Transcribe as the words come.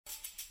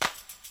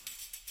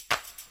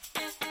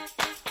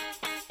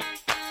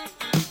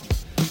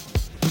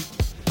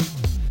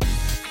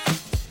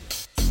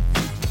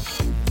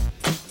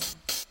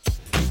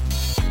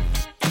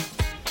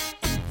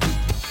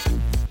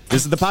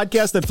This is the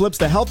podcast that flips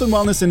the health and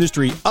wellness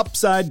industry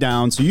upside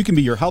down so you can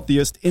be your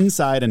healthiest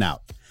inside and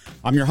out.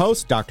 I'm your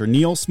host, Dr.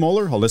 Neil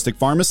Smoller, holistic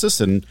pharmacist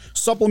and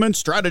supplement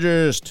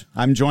strategist.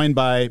 I'm joined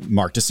by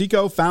Mark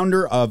DeSico,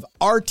 founder of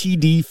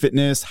RTD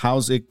Fitness.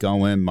 How's it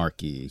going,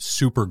 Marky?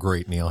 Super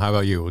great, Neil. How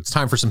about you? It's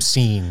time for some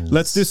scenes.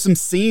 Let's do some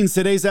scenes.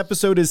 Today's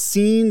episode is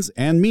scenes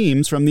and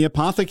memes from the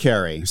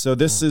Apothecary. So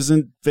this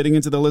isn't fitting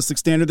into the holistic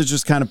standard. It's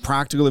just kind of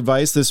practical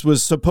advice. This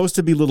was supposed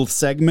to be little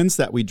segments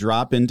that we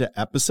drop into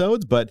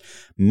episodes, but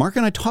Mark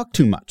and I talk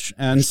too much.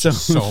 And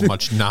so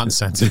much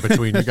nonsense in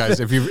between you guys.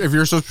 If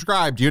you're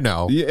subscribed, you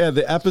know. Yeah,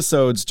 the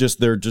episodes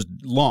they're just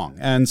long.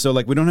 And so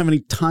we don't have any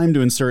time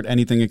to insert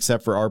anything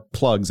except for our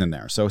plugs in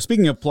there. So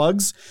speaking of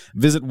plugs,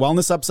 visit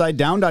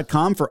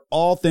wellnessupsidedown.com for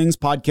all things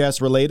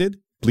podcast related.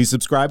 Please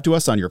subscribe to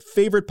us on your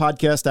favorite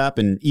podcast app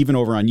and even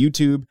over on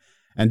YouTube.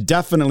 And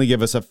definitely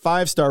give us a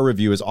 5-star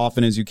review as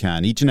often as you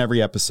can, each and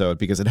every episode,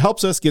 because it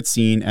helps us get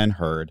seen and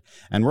heard.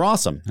 And we're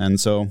awesome. And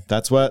so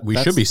that's we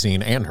should be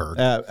seen and heard.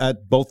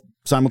 At both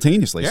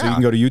simultaneously. Yeah. So you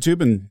can go to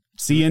YouTube and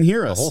see and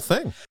hear us. The whole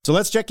thing. So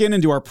let's check in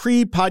and do our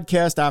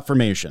pre-podcast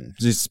affirmation.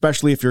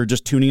 Especially if you're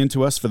just tuning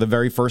into us for the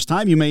very first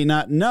time, you may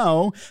not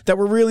know that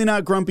we're really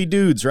not grumpy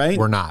dudes, right?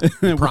 We're not.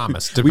 We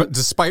promise.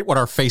 Despite what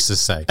our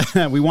faces say.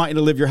 We want you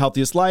to live your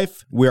healthiest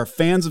life. We are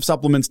fans of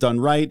supplements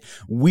done right.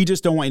 We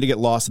just don't want you to get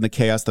lost in the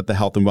chaos that the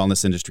health and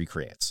wellness industry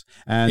creates.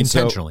 And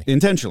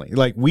intentionally.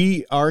 Like,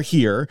 we are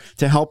here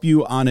to help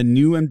you on a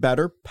new and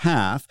better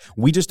path.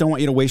 We just don't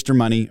want you to waste your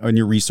money and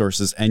your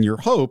resources and your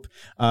hope,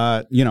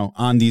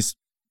 on these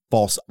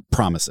false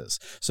promises.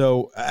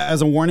 So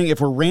as a warning, if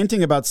we're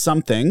ranting about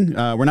something,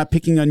 we're not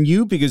picking on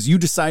you because you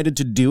decided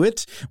to do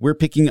it. We're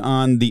picking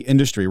on the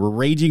industry. We're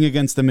raging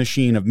against the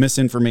machine of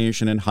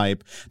misinformation and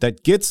hype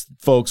that gets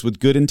folks with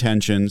good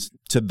intentions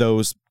to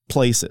those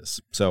places.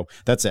 So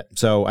that's it.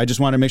 So I just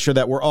want to make sure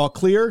that we're all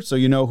clear so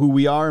you know who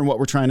we are and what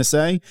we're trying to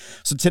say.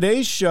 So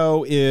today's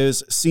show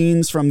is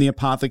scenes from the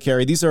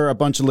Apothecary. These are a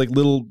bunch of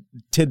little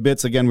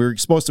tidbits. Again, we were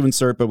supposed to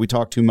insert, but we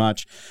talk too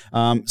much.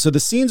 So the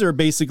scenes are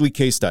basically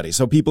case studies.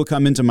 So people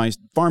come into my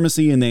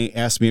pharmacy and they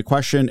ask me a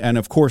question, and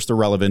of course they're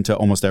relevant to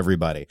almost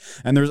everybody.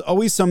 And there's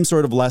always some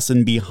sort of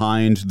lesson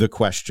behind the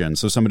question.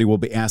 So somebody will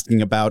be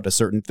asking about a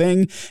certain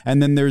thing,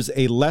 and then there's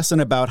a lesson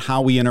about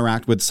how we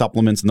interact with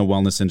supplements in the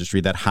wellness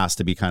industry that has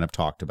to be kind of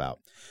talked about.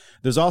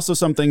 There's also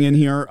something in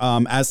here,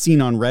 as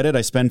seen on Reddit.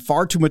 I spend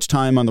far too much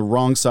time on the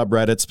wrong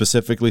subreddit,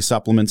 specifically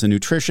supplements and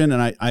nutrition,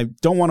 and I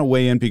don't want to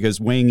weigh in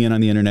because weighing in on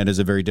the internet is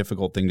a very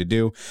difficult thing to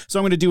do. So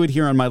I'm going to do it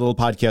here on my little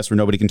podcast where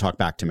nobody can talk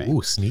back to me.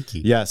 Ooh,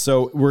 sneaky. Yeah,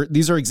 so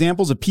these are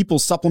examples of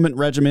people's supplement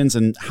regimens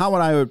and how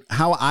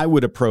I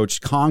would approach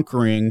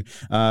conquering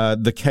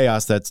the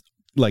chaos that's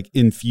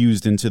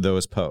infused into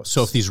those posts.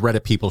 So if these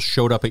Reddit people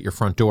showed up at your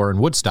front door in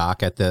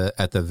Woodstock at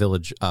the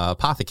village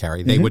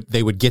apothecary,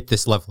 they would get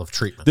this level of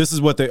treatment. This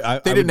is what they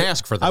didn't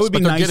ask for this. I would be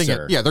but nicer.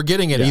 Getting it. Yeah, they're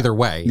getting it either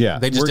way. Yeah,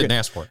 they just didn't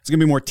ask for it. It's gonna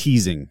be more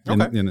teasing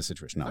in this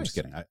situation. No, nice. I'm just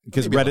kidding.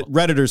 Because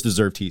Redditors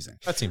deserve teasing.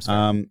 That seems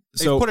fair.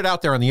 So put it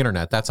out there on the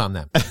internet. That's on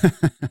them.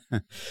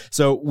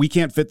 So we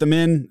can't fit them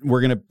in.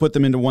 We're gonna put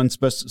them into one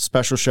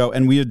special show,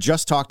 and we had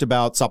just talked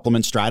about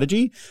supplement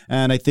strategy,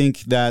 and I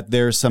think that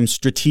there's some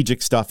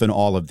strategic stuff in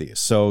all of these.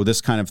 So this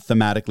kind of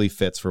thematically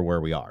fits for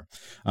where we are.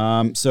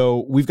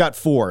 So we've got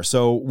 4.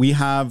 So we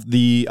have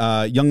the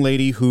young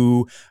lady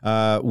who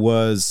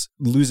was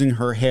losing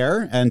her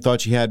hair and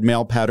thought she had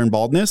male pattern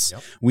baldness.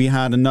 Yep. We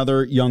had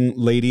another young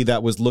lady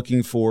that was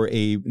looking for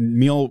a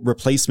meal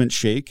replacement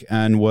shake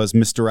and was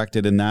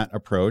misdirected in that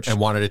approach. And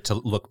wanted it to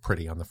look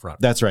pretty on the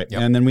front. That's right.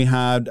 Yep. And then we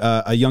had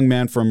a young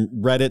man from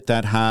Reddit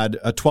that had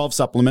 12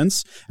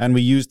 supplements, and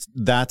we used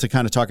that to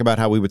kind of talk about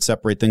how we would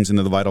separate things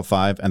into the Vital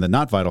 5 and the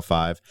not Vital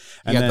 5.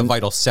 And he had the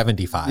Vital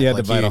 75. Yeah,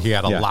 he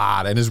had a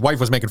lot, and his wife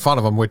was making fun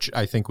of him, which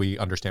I think we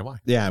understand why.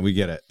 Yeah, we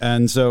get it.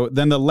 And so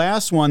then the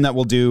last one that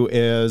we'll do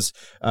is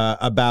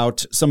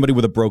about somebody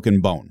with a broken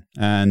bone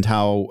and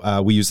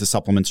how we use the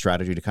supplement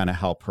strategy to kind of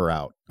help her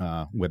out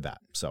with that.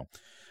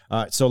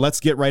 So let's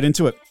get right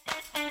into it.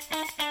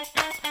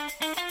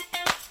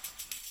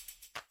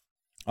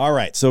 All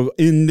right, so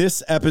in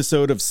this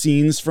episode of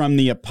Scenes from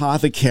the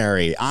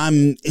Apothecary,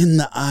 I'm in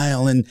the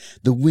aisle and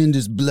the wind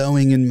is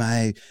blowing in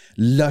my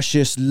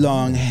luscious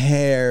long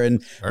hair,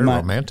 and very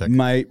romantic.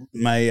 My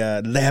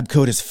lab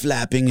coat is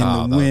flapping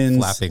in the wind.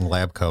 Flapping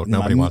lab coat.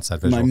 Nobody wants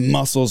that visual. My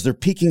muscles, they're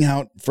peeking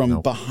out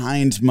from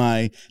behind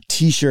my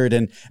t-shirt,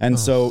 and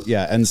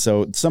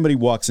so somebody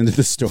walks into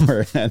the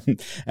store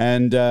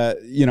and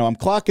I'm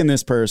clocking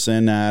this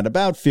person at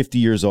about 50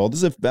 years old.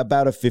 This is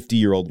about a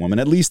 50-year-old woman,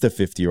 at least a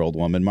 50-year-old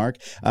woman, Mark.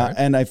 Right.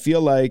 And I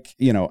feel like,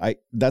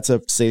 that's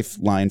a safe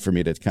line for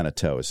me to kind of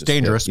toe. It's just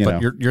dangerous,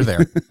 but you're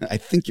there. I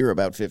think you're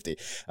about 50.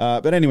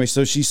 But anyway,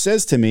 so she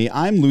says to me,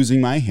 I'm losing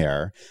my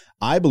hair.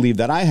 I believe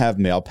that I have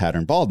male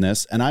pattern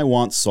baldness and I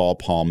want saw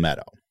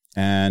palmetto.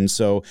 And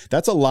so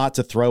that's a lot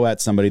to throw at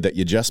somebody that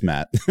you just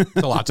met.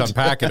 It's a lot to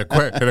unpack in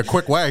a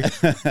quick way.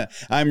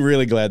 I'm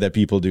really glad that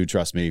people do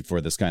trust me for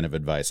this kind of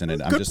advice. And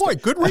good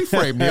point. Good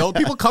reframe, Neil.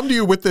 People come to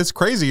you with this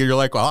crazy and you're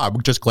like, well,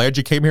 I'm just glad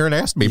you came here and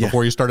asked me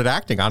before you started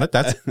acting on it.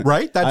 That's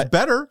right. That's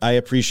better. I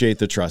appreciate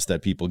the trust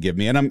that people give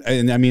me.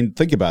 And I mean,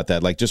 think about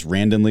that, like just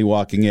randomly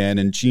walking in,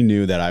 and she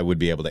knew that I would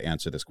be able to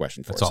answer this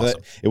question for her.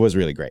 Awesome. So it was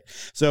really great.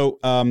 So,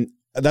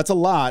 that's a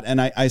lot. And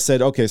I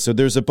said, okay, so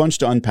there's a bunch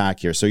to unpack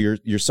here. So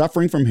you're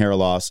suffering from hair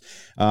loss.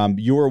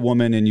 You're a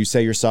woman and you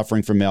say you're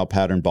suffering from male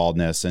pattern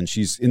baldness. And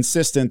she's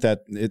insistent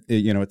that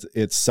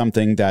it's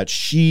something that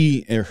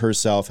she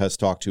herself has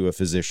talked to a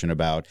physician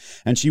about,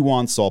 and she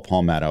wants saw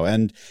palmetto.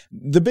 And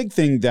the big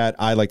thing that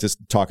I like to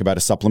talk about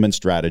is supplement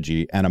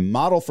strategy and a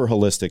model for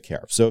holistic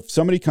care. So if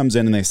somebody comes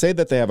in and they say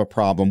that they have a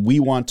problem, we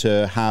want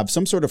to have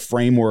some sort of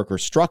framework or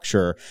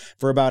structure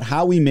for about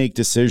how we make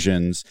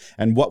decisions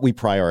and what we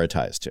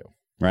prioritize to.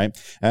 Right.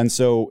 And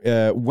so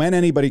when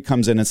anybody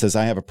comes in and says,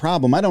 I have a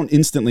problem, I don't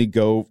instantly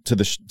go to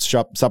the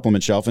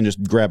supplement shelf and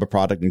just grab a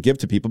product and give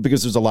to people,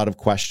 because there's a lot of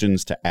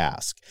questions to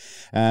ask.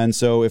 And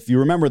so if you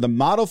remember, the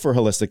model for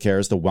holistic care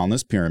is the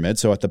wellness pyramid.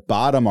 So at the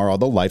bottom are all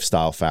the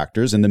lifestyle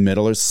factors. In the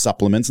middle is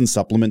supplements and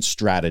supplement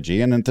strategy.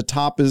 And at the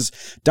top is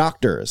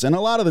doctors. And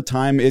a lot of the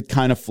time it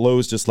kind of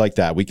flows just like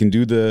that.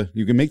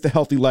 You can make the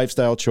healthy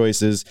lifestyle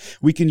choices.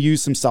 We can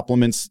use some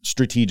supplements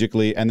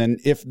strategically. And then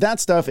if that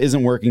stuff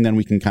isn't working, then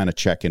we can kind of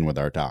check in with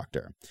our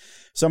doctor.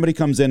 Somebody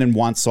comes in and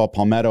wants saw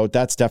palmetto,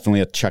 that's definitely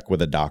a check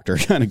with a doctor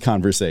kind of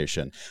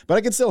conversation. But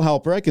I can still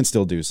help her. I can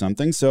still do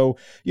something. So,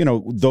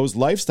 those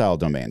lifestyle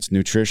domains,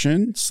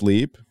 nutrition,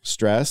 sleep,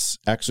 stress,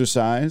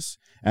 exercise,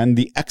 and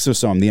the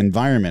exosome, the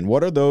environment.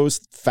 What are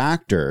those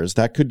factors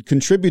that could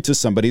contribute to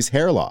somebody's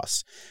hair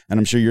loss? And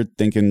I'm sure you're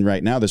thinking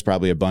right now, there's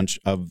probably a bunch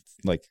of,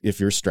 like, if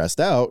you're stressed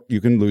out, you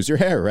can lose your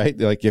hair, right?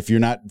 Like if you're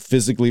not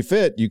physically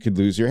fit, you could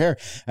lose your hair.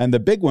 And the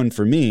big one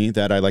for me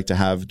that I like to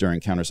have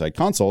during counterside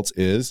consults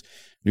is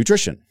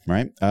nutrition,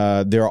 right?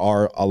 There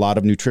are a lot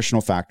of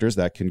nutritional factors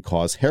that can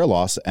cause hair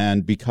loss.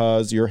 And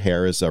because your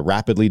hair is a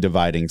rapidly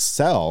dividing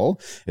cell,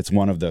 it's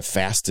one of the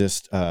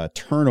fastest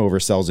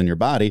turnover cells in your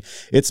body,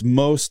 it's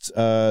most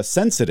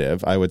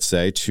sensitive, I would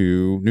say,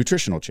 to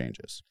nutritional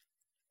changes.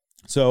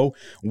 So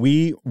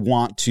we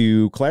want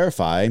to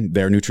clarify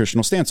their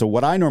nutritional stance. So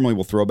what I normally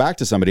will throw back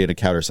to somebody at a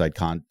counterside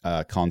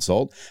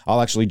consult,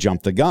 I'll actually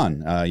jump the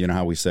gun. You know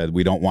how we said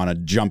we don't want to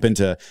jump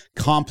into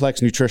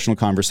complex nutritional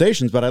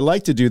conversations, but I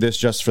like to do this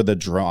just for the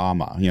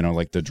drama,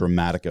 like the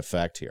dramatic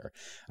effect here.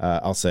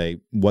 I'll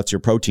say, what's your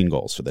protein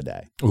goals for the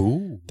day?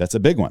 Ooh, that's a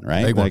big one,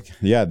 right? Big one.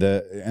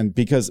 And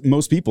because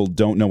most people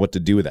don't know what to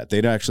do with that.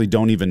 They actually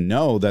don't even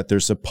know that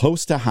they're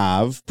supposed to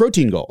have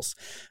protein goals.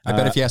 I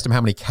bet if you asked them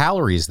how many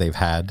calories they've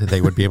had,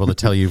 they would be able to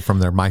tell you from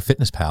their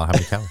MyFitnessPal how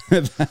many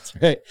calories. That's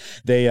right.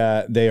 They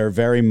are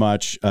very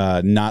much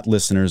not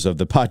listeners of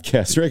the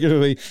podcast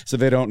regularly, so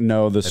they don't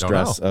know the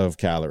stress of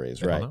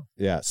calories, right?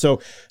 Yeah.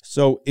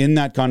 So in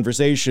that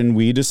conversation,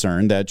 we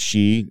discerned that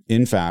she,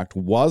 in fact,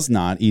 was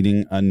not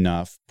eating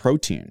enough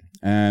protein.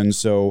 And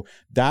so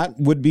that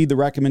would be the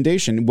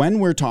recommendation. When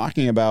we're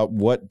talking about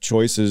what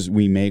choices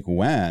we make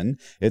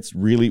it's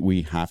really,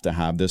 we have to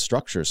have this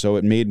structure. So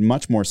it made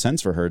much more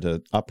sense for her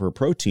to up her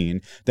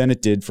protein than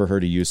it did for her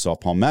to use saw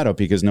palmetto,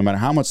 because no matter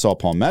how much saw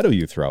palmetto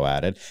you throw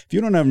at it, if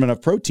you don't have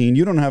enough protein,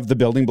 you don't have the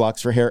building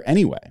blocks for hair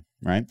anyway.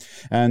 Right.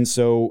 And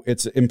so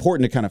it's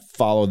important to kind of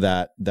follow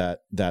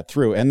that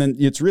through. And then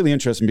it's really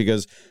interesting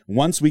because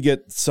once we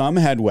get some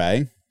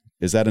headway,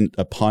 is that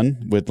a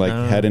pun with like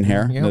head and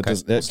hair? Yeah, okay.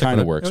 That kind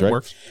of works, right?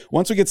 Works.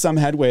 Once we get some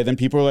headway, then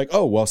people are like,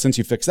 oh, well, since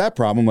you fixed that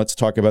problem, let's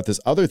talk about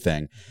this other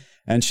thing.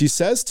 And she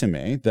says to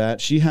me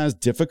that she has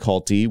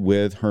difficulty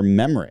with her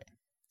memory.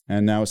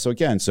 And now,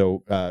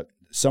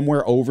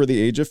 somewhere over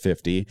the age of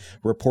 50,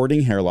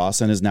 reporting hair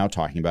loss, and is now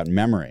talking about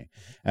memory.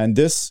 And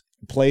this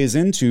plays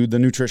into the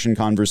nutrition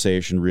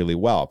conversation really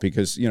well,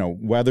 because,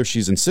 whether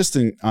she's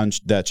insisting on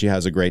that she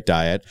has a great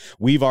diet,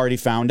 we've already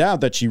found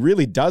out that she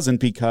really doesn't,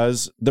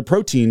 because the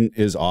protein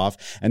is off.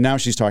 And now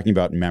she's talking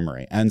about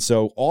memory. And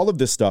so all of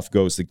this stuff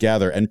goes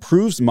together and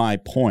proves my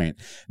point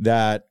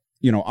that,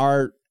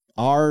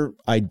 our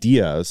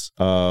ideas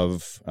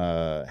of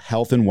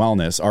health and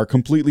wellness are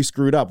completely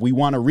screwed up. We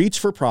want to reach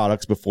for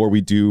products before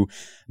we do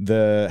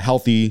the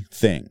healthy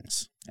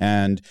things.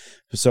 And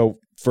so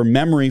for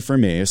memory, for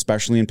me,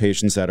 especially in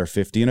patients that are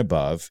 50 and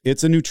above,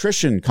 it's a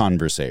nutrition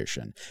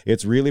conversation.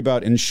 It's really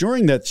about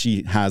ensuring that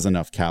she has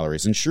enough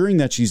calories, ensuring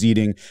that she's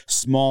eating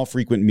small,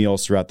 frequent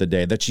meals throughout the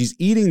day, that she's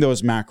eating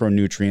those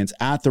macronutrients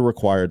at the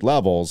required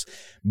levels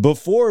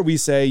before we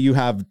say you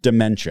have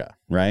dementia,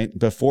 right?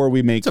 Before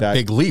we make that.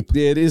 It's a big leap.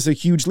 It is a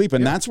huge leap.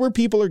 And that's where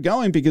people are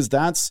going, because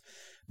that's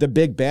the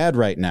big bad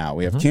right now.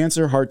 We have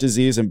cancer, heart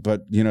disease,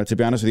 but to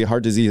be honest with you,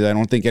 heart disease, I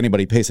don't think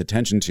anybody pays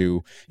attention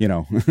to,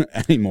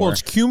 anymore. Well,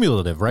 it's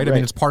cumulative, right? I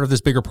mean, it's part of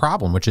this bigger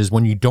problem, which is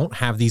when you don't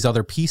have these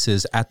other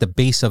pieces at the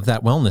base of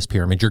that wellness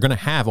pyramid, you're going to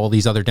have all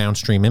these other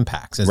downstream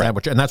impacts. And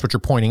that's what you're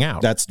pointing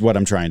out. That's what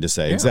I'm trying to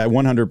say. Exactly.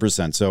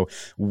 100%. So,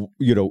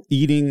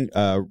 eating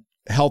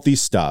healthy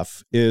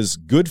stuff is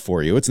good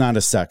for you. It's not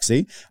as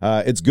sexy.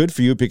 It's good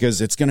for you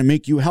because it's going to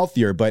make you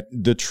healthier. But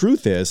the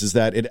truth is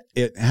that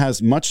it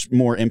has much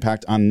more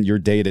impact on your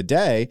day to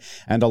day.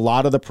 And a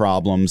lot of the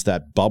problems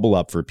that bubble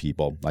up for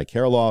people like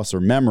hair loss or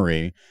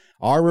memory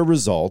are a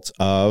result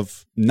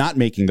of not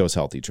making those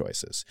healthy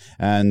choices.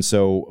 And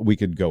so we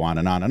could go on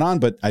and on and on,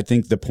 but I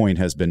think the point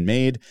has been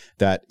made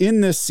that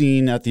in this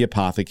scene at the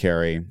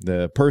Apothecary,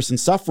 the person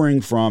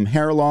suffering from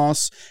hair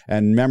loss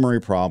and memory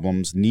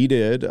problems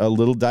needed a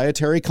little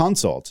dietary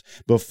consult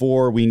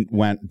before we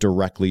went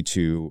directly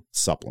to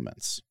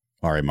supplements.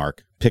 All right,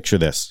 Mark, picture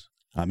this.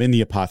 I'm in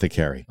the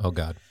Apothecary. Oh,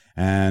 God.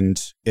 And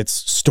it's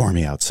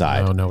stormy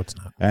outside. No, it's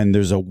not. And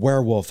there's a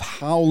werewolf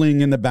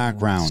howling in the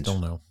background. Still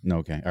no.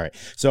 Okay. All right.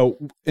 So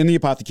in the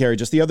Apothecary,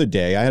 just the other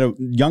day, I had a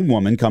young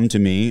woman come to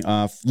me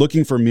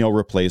looking for meal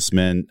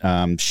replacement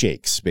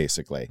shakes,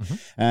 basically. Mm-hmm.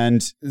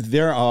 And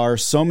there are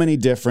so many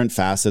different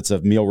facets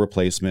of meal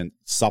replacement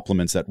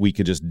supplements that we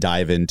could just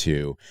dive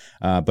into.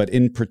 But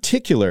in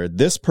particular,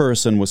 this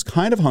person was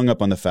kind of hung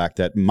up on the fact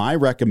that my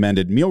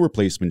recommended meal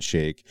replacement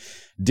shake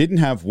didn't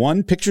have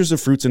pictures of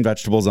fruits and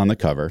vegetables on the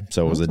cover.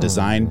 So it was a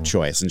design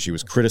choice, and she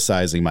was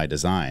criticizing my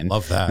design.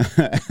 Love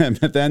that.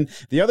 But then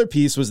the other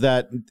piece was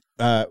that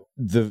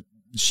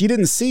she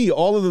didn't see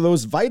all of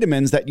those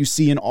vitamins that you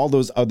see in all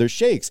those other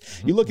shakes.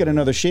 You look at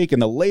another shake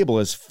and the label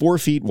is 4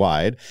 feet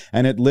wide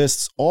and it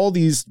lists all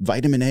these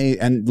vitamin A,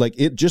 and like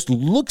it just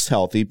looks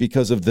healthy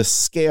because of the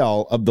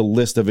scale of the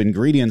list of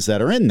ingredients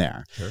that are in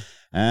there. Sure.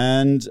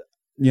 And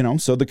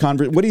so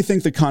what do you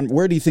think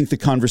where do you think the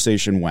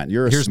conversation went?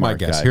 Here's my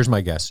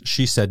guess.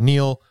 She said,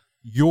 Neil,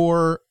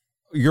 your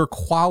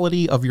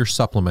quality of your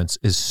supplements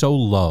is so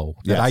low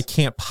that I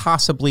can't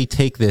possibly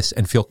take this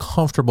and feel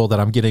comfortable that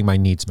I'm getting my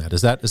needs met.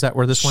 Is that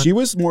where this went? She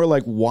was more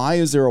like, why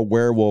is there a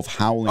werewolf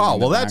howling? Oh,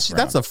 well, that's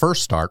the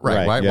first start,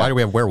 right? Why do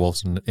we have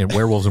werewolves and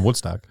werewolves in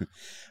Woodstock?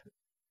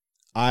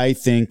 I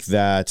think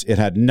that it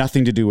had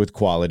nothing to do with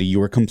quality. You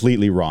were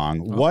completely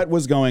wrong. Oh. What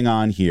was going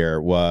on here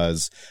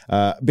was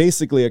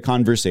basically a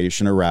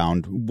conversation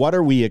around what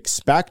are we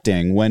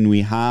expecting when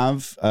we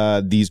have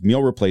these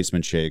meal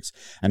replacement shakes,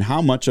 and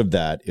how much of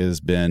that has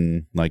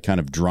been like kind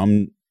of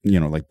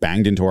like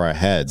banged into our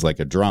heads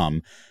like a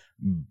drum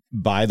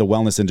by the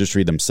wellness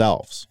industry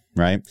themselves,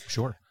 right?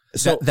 Sure.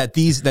 So that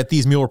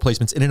these meal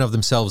replacements in and of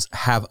themselves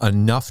have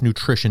enough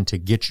nutrition to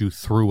get you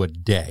through a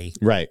day.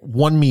 Right.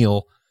 One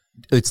meal.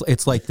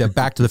 It's like the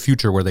Back to the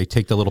Future where they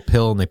take the little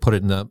pill and they put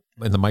it in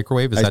the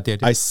microwave. Is that the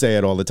idea? I say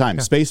it all the time.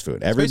 Yeah. Space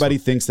food. Everybody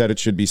thinks that it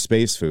should be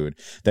space food,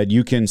 that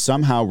you can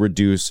somehow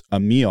reduce a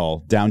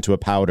meal down to a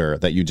powder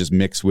that you just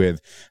mix with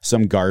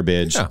some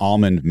garbage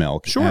almond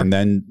milk. Sure. And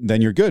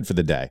then you're good for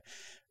the day.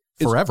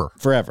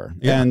 Forever.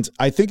 Yeah. And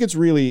I think it's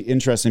really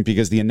interesting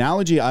because the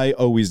analogy I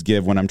always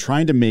give when I'm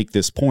trying to make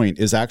this point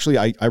is actually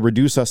I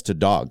reduce us to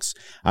dogs.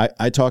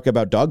 I talk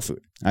about dog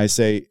food. I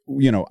say,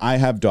 I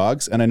have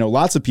dogs and I know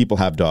lots of people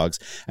have dogs.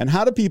 And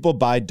how do people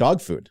buy dog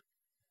food?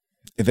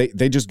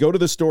 They just go to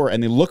the store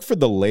and they look for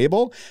the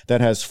label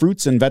that has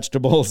fruits and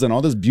vegetables and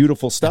all this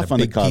beautiful stuff on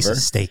the cover. Piece of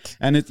steak.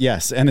 And it's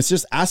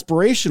just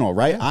aspirational,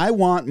 right? Yeah. I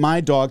want my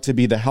dog to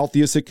be the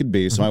healthiest it could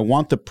be. So I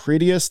want the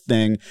prettiest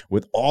thing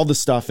with all the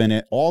stuff in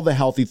it, all the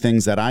healthy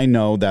things that I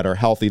know that are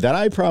healthy that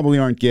I probably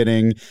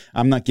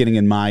I'm not getting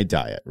in my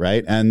diet,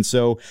 right? And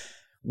so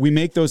we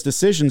make those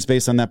decisions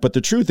based on that. But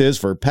the truth is,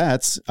 for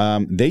pets,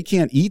 they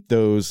can't eat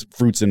those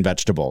fruits and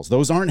vegetables.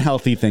 Those aren't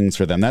healthy things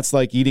for them. That's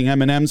like eating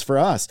M&Ms for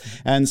us.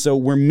 And so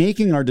we're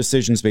making our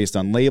decisions based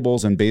on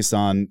labels and based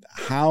on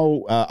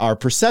how our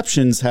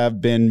perceptions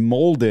have been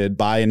molded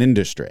by an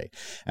industry.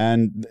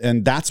 And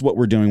that's what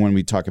we're doing when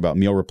we talk about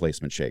meal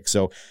replacement shakes.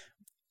 So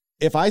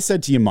if I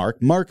said to you, Mark,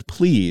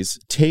 please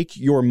take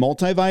your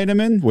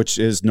multivitamin, which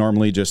is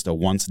normally just a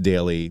once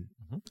daily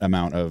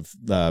amount of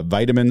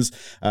vitamins.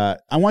 I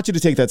want you to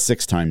take that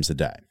 6 times a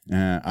day.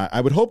 I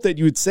would hope that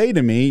you would say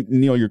to me,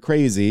 Neil, you're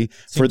crazy.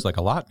 Seems like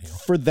a lot, Neil.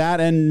 For that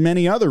and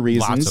many other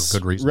reasons. Lots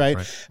of good reasons, right?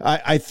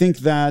 I think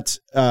that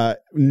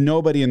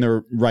nobody in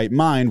their right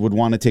mind would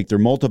want to take their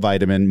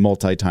multivitamin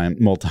multi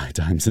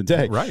times a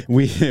day. Right.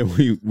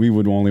 We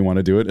would only want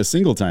to do it a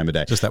single time a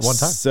day. Just that one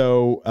time.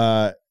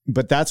 So,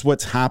 but that's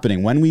what's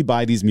happening when we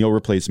buy these meal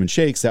replacement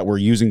shakes that we're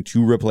using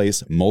to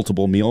replace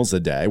multiple meals a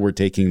day. We're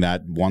taking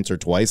that once or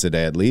twice a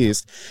day at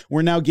least.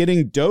 We're now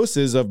getting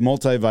doses of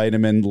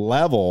multivitamin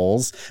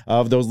levels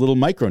of those little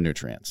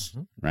micronutrients,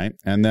 right?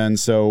 And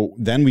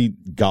then we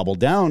gobble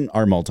down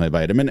our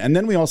multivitamin, and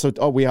then we also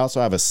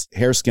have a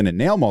hair, skin, and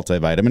nail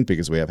multivitamin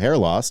because we have hair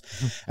loss.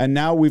 And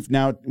now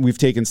we've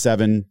taken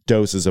 7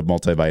 doses of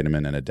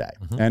multivitamin in a day,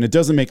 and it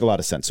doesn't make a lot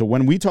of sense. So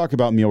when we talk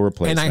about meal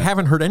replacement, and I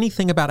haven't heard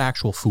anything about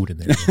actual food in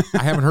there.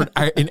 I haven't heard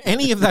in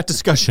any of that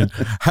discussion,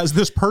 has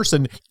this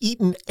person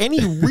eaten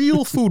any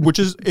real food, which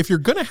is, if you're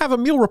going to have a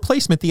meal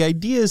replacement, the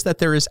idea is that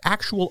there is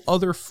actual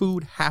other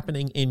food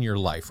happening in your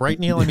life, right,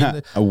 Neil? I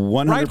mean,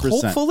 100%. Right?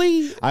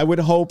 Hopefully. I would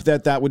hope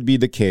that that would be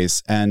the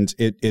case. And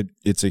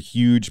it's a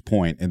huge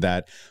point in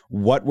that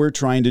what we're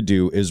trying to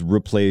do is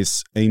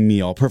replace a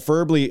meal,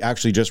 preferably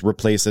actually just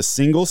replace a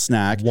single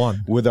snack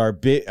with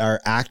our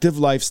active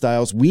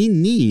lifestyles. We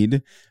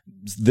need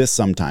this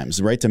sometimes,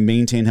 right? To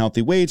maintain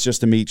healthy weights, just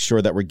to make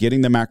sure that we're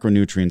getting the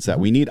macronutrients that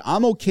we need.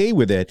 I'm okay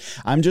with it.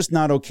 I'm just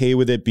not okay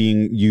with it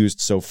being used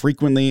so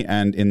frequently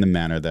and in the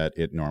manner that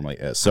it normally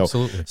is. So,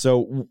 absolutely.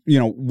 So, you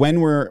know, when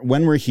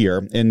we're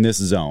here in this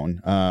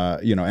zone,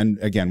 you know, and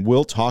again,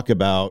 we'll talk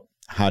about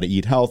how to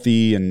eat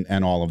healthy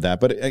and all of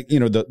that. But, you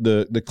know,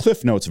 the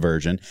Cliff Notes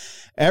version,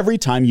 every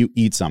time you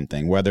eat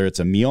something, whether it's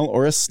a meal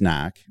or a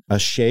snack, a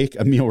shake,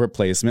 a meal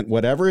replacement,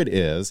 whatever it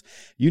is,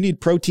 you need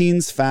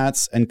proteins,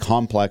 fats, and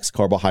complex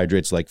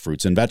carbohydrates like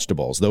fruits and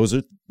vegetables. Those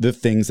are the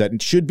things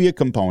that should be a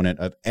component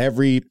of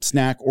every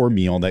snack or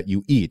meal that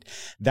you eat.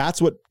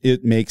 That's what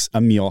it makes a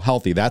meal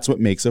healthy. That's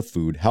what makes a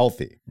food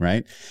healthy,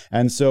 right?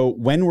 And so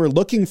when we're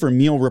looking for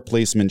meal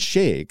replacement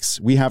shakes,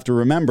 we have to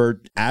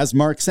remember, as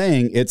Mark's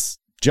saying, it's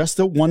just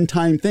a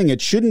one-time thing. It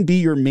shouldn't be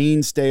your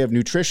mainstay of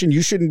nutrition.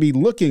 You shouldn't be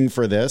looking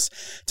for this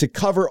to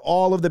cover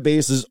all of the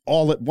bases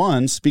all at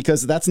once,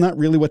 because that's not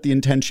really what the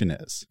intention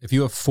is. If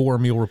you have 4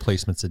 meal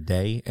replacements a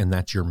day and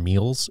that's your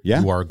meals,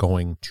 you are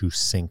going to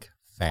sink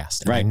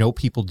fast. And I know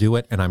people do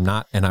it, and I'm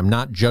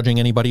not judging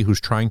anybody who's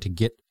trying to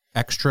get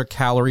extra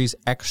calories,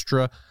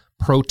 extra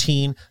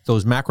protein,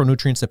 those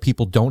macronutrients that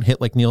people don't hit,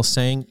 like Neil's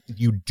saying.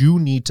 You do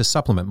need to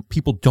supplement.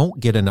 People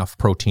don't get enough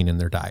protein in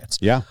their diets.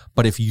 Yeah.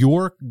 But if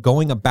you're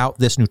going about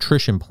this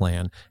nutrition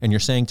plan and you're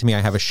saying to me,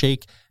 I have a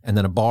shake and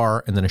then a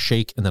bar and then a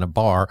shake and then a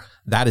bar,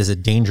 that is a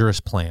dangerous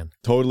plan.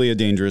 Totally a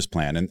dangerous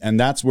plan. And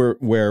that's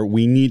where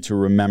we need to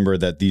remember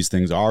that these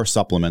things are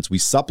supplements. We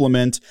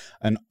supplement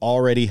an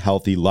already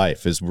healthy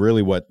life is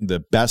really what the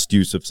best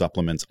use of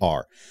supplements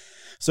are.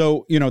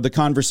 So, you know, the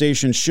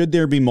conversation, should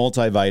there be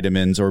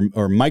multivitamins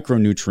or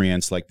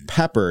micronutrients like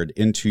peppered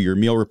into your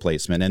meal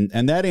replacement?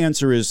 And that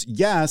answer is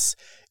yes,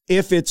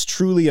 if it's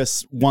truly a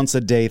once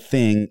a day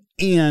thing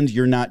and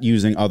you're not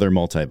using other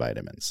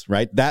multivitamins,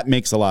 right? That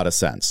makes a lot of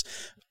sense.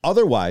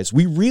 Otherwise,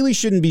 we really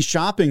shouldn't be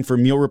shopping for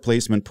meal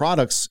replacement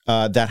products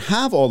that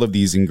have all of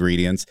these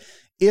ingredients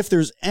if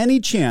there's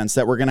any chance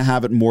that we're going to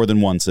have it more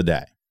than once a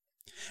day.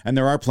 And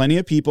there are plenty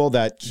of people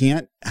that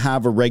can't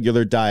have a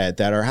regular diet,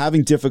 that are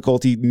having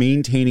difficulty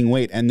maintaining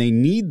weight, and they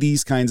need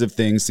these kinds of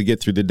things to get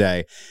through the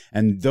day.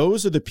 And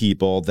those are the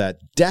people that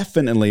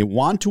definitely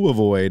want to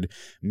avoid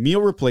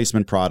meal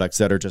replacement products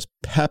that are just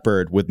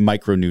peppered with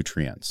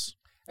micronutrients.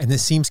 And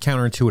this seems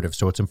counterintuitive,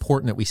 so it's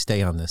important that we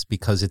stay on this,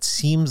 because it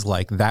seems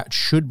like that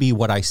should be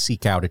what I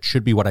seek out. It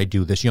should be what I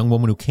do. This young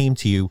woman who came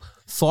to you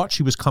thought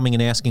she was coming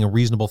and asking a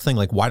reasonable thing,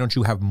 like, why don't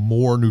you have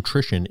more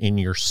nutrition in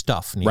your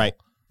stuff, Neil? Right.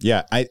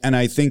 Yeah,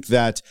 I think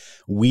that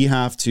we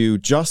have to,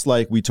 just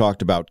like we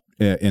talked about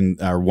in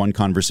our one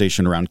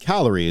conversation around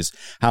calories,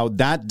 how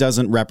that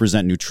doesn't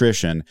represent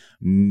nutrition.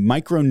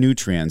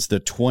 Micronutrients,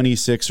 the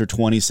 26 or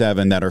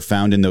 27 that are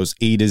found in those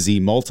A to Z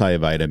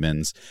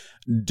multivitamins,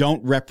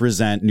 don't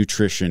represent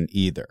nutrition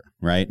either,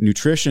 right?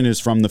 Nutrition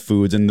is from the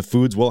foods, and the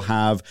foods will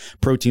have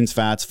proteins,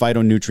 fats,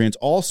 phytonutrients,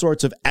 all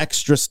sorts of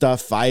extra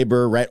stuff,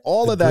 fiber, right?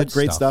 All of that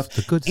great stuff.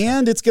 The good stuff.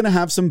 And it's going to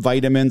have some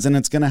vitamins, and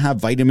it's going to have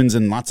vitamins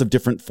in lots of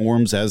different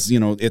forms, as, you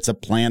know, it's a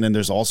plant and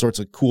there's all sorts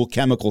of cool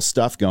chemical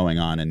stuff going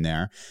on in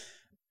there.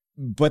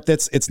 But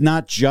it's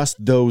not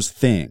just those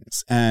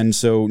things. And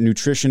so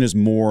nutrition is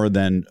more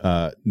than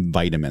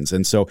vitamins.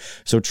 And so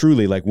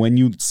truly, like, when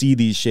you see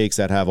these shakes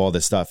that have all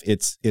this stuff,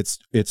 it's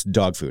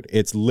dog food.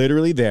 It's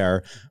literally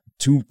there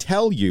to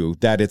tell you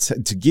that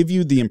to give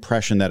you the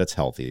impression that it's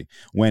healthy,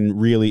 when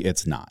really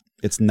it's not.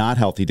 It's not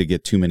healthy to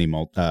get too many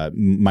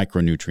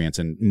micronutrients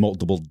and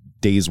multiple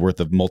days worth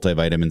of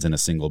multivitamins in a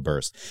single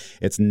burst.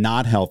 It's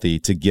not healthy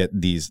to get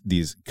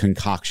these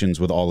concoctions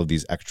with all of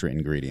these extra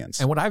ingredients.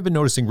 And what I've been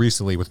noticing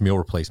recently with meal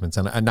replacements,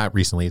 and not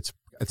recently, it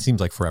seems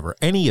like forever,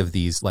 any of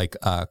these like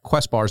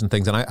Quest bars and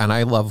things, and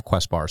I love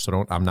Quest bars,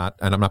 so I'm not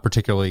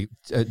particularly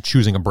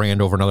choosing a brand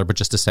over another, but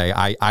just to say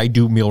I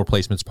do meal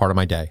replacements part of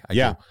my day. I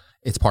do.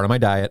 It's part of my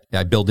diet.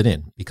 I build it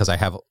in because I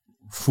have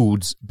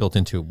foods built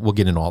into. We'll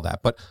get into all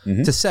that. But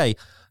to say,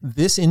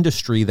 this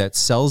industry that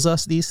sells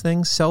us these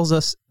things sells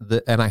us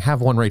and I have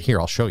one right here.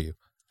 I'll show you.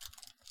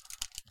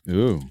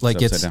 Ooh,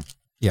 like it's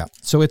yeah.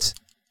 So it's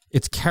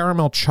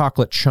caramel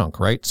chocolate chunk,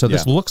 right? So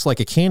this looks like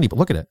a candy, but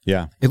look at it.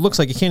 Yeah. It looks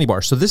like a candy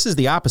bar. So this is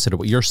the opposite of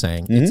what you're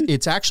saying.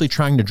 It's actually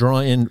trying to draw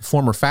in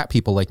former fat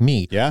people like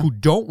me who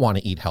don't want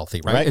to eat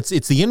healthy, right?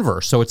 It's the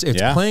inverse. So it's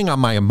playing on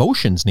my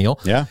emotions, Neil.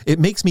 Yeah. It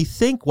makes me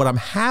think what I'm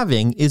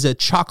having is a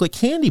chocolate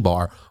candy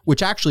bar,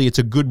 which actually it's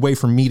a good way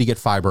for me to get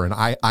fiber. And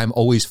I'm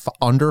always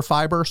under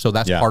fiber. So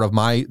that's part of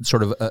my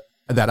sort of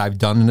that I've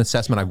done an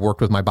assessment. I've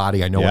worked with my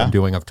body. I know what I'm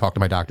doing. I've talked to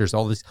my doctors.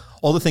 All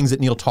the things that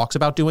Neil talks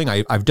about doing,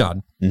 I've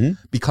done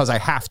because I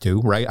have to,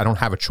 right? I don't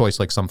have a choice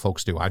like some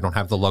folks do. I don't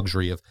have the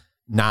luxury of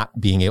not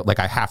being able, like,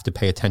 I have to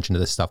pay attention to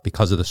this stuff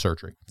because of the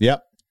surgery.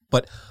 Yep.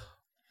 But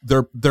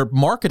they're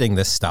marketing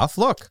this stuff.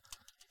 Look,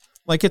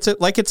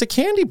 Like it's a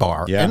candy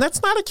bar. Yeah. And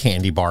that's not a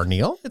candy bar,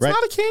 Neil. It's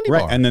not a candy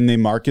bar. And then they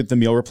market the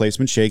meal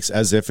replacement shakes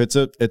as if it's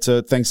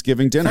a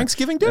Thanksgiving dinner.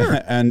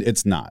 And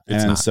it's not.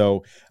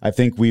 So I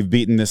think we've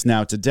beaten this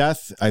now to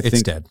death.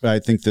 It's dead. I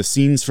think the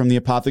scenes from the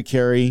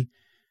Apothecary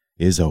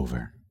is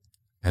over.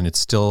 And it's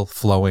still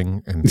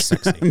flowing and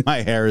sexy.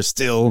 My hair is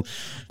still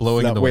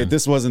blowing in the wind. Wait,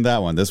 this wasn't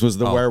that one. This was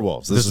the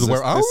werewolves. This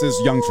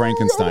is Young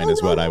Frankenstein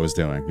is what I was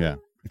doing. Yeah.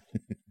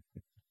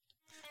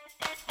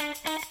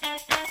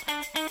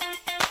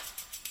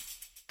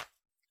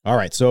 All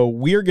right, so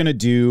we're going to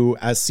do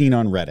As Seen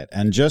on Reddit.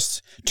 And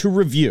just to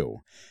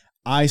review,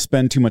 I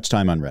spend too much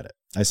time on Reddit.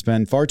 I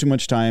spend far too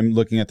much time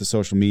looking at the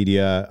social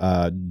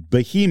media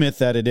behemoth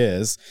that it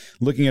is,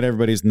 looking at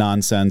everybody's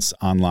nonsense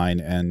online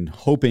and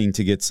hoping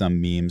to get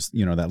some memes,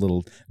 that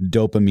little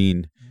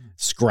dopamine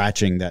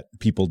scratching that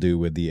people do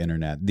with the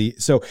internet.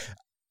 So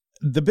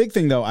the big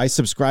thing, though, I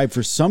subscribe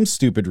for some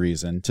stupid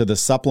reason to the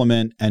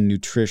supplement and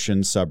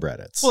nutrition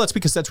subreddits. Well, that's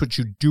because that's what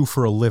you do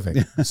for a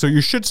living. So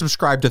you should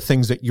subscribe to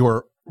things that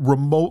you're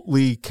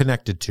remotely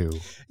connected to.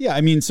 Yeah,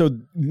 I mean, so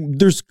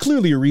there's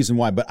clearly a reason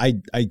why, but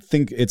I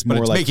think it's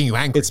more like making you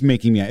angry. It's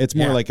making me. It's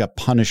more like a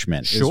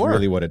punishment. Sure. Is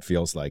really what it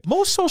feels like.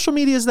 Most social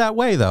media is that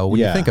way, though. When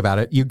you think about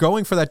it, you're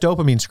going for that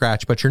dopamine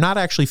scratch, but you're not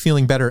actually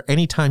feeling better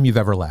anytime you've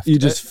ever left. You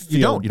just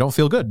you don't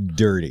feel good,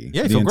 dirty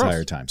the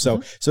entire time.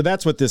 So so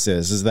that's what this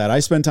is that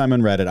I spend time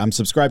on Reddit. I'm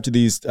subscribed to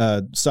these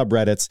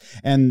subreddits,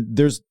 and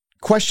there's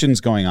questions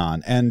going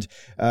on. And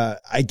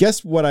I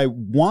guess what I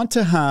want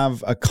to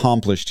have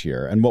accomplished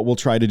here, and what we'll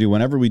try to do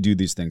whenever we do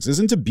these things,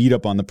 isn't to beat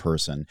up on the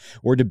person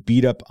or to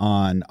beat up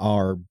on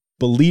our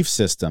belief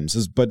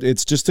systems, but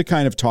it's just to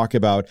kind of talk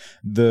about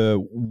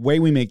the way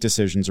we make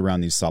decisions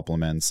around these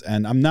supplements.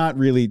 And I'm not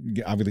really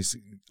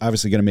obviously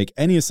going to make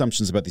any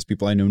assumptions about these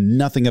people. I know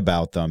nothing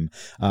about them.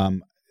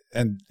 And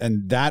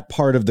that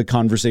part of the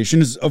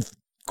conversation is, of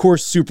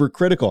course, super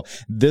critical.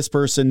 This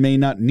person may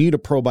not need a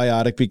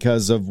probiotic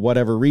because of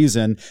whatever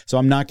reason. So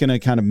I'm not going to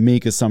kind of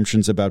make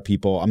assumptions about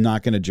people. I'm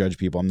not going to judge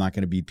people. I'm not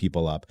going to beat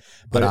people up.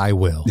 But I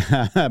will.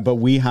 But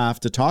we have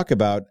to talk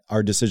about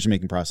our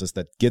decision-making process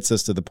that gets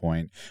us to the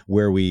point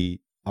where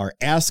we are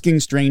asking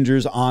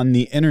strangers on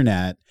the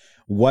internet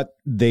what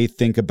they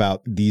think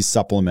about these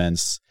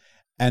supplements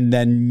and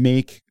then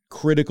make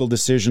critical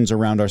decisions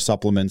around our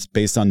supplements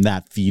based on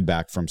that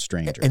feedback from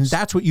strangers. And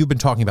that's what you've been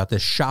talking about,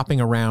 this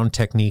shopping around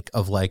technique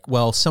of like,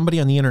 well, somebody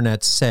on the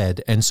internet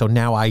said, and so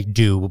now I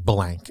do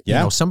blank.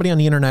 Yeah. Somebody on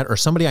the internet or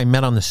somebody I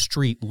met on the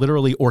street,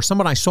 literally, or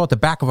someone I saw at the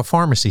back of a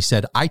pharmacy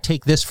said, I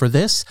take this for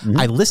this. Mm-hmm.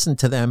 I listened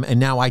to them and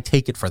now I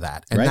take it for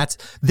that. And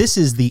this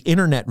is the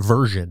internet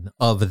version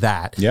of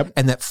that. Yep.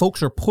 And that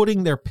folks are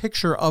putting their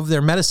picture of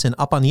their medicine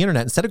up on the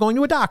internet instead of going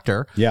to a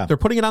doctor. Yeah. They're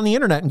putting it on the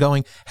internet and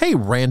going, hey,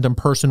 random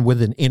person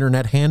with an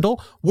internet handle,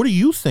 what do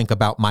you think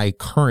about my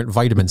current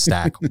vitamin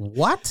stack?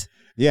 What?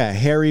 Yeah,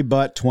 Hairy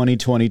Butt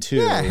 2022.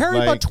 Yeah, Hairy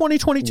Butt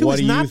 2022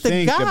 is not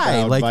the guy.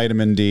 About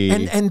vitamin D?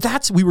 And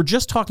that's, we were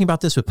just talking about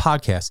this with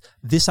podcasts.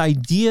 This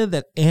idea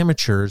that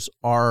amateurs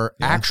are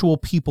actual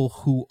people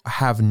who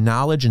have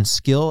knowledge and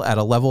skill at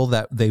a level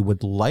that they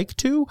would like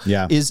to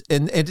is,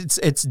 and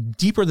it's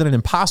deeper than an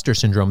imposter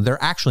syndrome.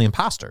 They're actually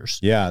imposters.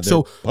 Yeah,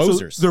 they're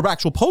posers. So they're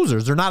actual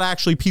posers. They're not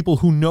actually people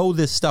who know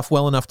this stuff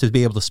well enough to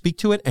be able to speak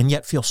to it and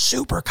yet feel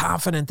super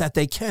confident that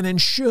they can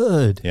and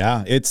should.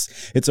 Yeah,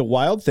 it's a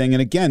wild thing.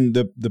 And again,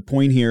 the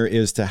point here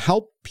is to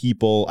help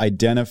people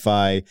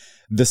identify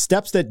the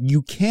steps that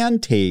you can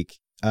take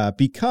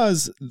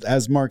because,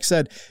 as Mark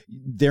said,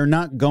 they're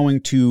not going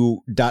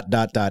to ...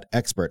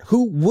 expert.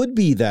 Who would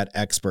be that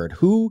expert?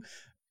 Who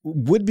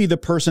would be the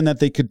person that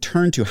they could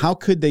turn to? How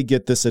could they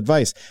get this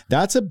advice?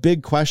 That's a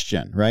big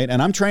question, right?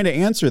 And I'm trying to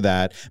answer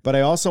that, but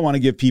I also want to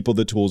give people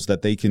the tools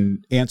that they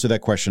can answer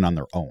that question on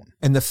their own.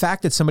 And the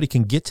fact that somebody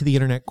can get to the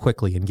internet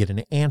quickly and get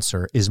an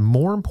answer is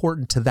more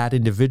important to that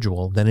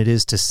individual than it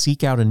is to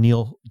seek out a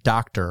Neil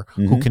doctor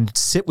who can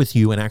sit with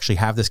you and actually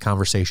have this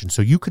conversation.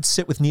 So you could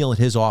sit with Neil at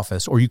his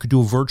office, or you could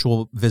do a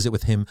virtual visit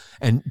with him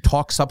and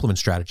talk supplement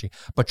strategy,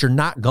 but you're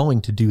not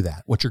going to do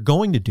that. What you're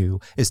going to do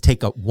is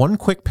take one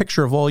quick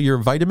picture of all your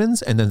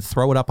vitamins and then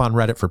throw it up on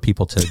Reddit for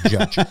people to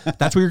judge.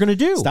 That's what you're going to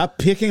do. Stop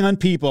picking on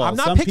people. I'm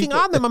not picking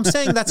on them. I'm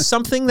saying that's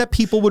something that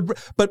people would,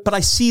 but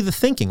I see the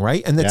thinking,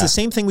 right? And that's the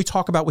same thing we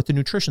talk about with the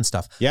nutrition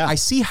stuff. Yeah. I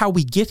see how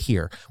we get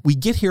here. We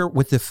get here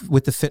with the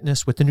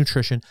fitness, with the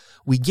nutrition.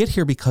 We get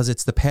here because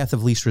it's the path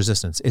of least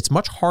resistance. It's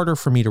much harder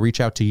for me to reach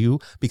out to you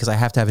because I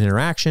have to have an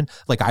interaction.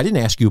 Like, I didn't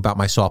ask you about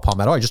my saw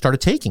palmetto. I just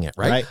started taking it,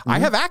 right? I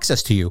have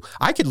access to you.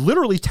 I could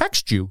literally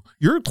text you.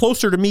 You're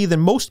closer to me than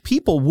most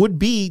people would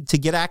be to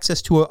get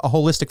access to a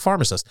holistic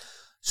pharmacist.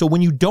 So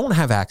when you don't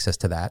have access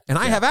to that, and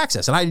I have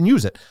access and I didn't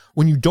use it,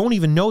 when you don't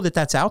even know that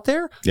that's out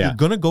there, you're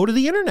going to go to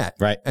the internet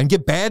and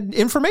get bad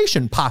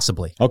information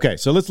possibly. Okay,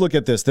 so let's look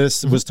at this.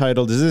 This was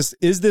titled,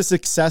 Is this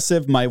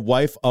excessive? My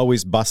wife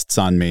always busts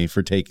on me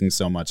for taking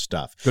so much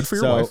stuff. Good for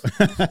your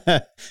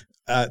wife.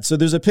 So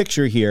there's a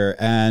picture here,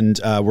 and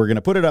we're going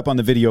to put it up on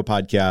the video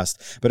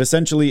podcast. But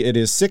essentially, it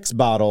is 6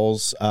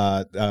 bottles.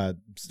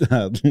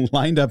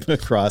 lined up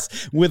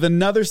across with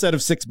another set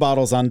of 6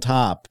 bottles on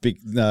top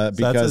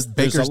because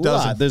there's a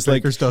lot. There's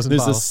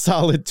a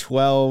solid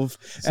 12,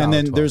 and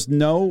then there's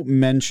no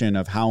mention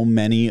of how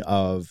many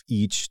of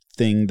each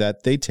thing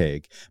that they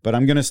take. But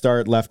I'm going to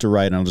start left to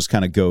right, and I'll just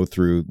kind of go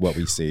through what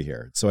we see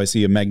here. So I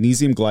see a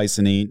magnesium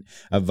glycinate,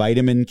 a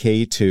vitamin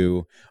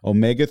K2,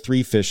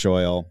 omega-3 fish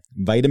oil,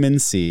 vitamin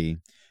C,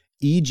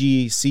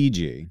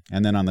 EGCG,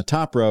 and then on the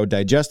top row,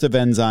 digestive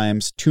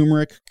enzymes,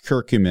 turmeric,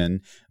 curcumin,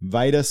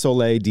 Vita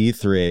Soleil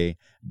D3,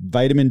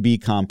 vitamin B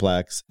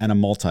complex, and a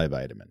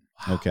multivitamin.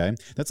 Okay.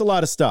 That's a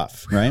lot of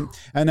stuff, right?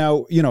 And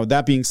now,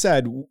 that being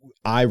said,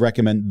 I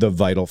recommend the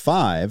Vital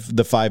 5,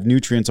 the 5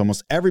 nutrients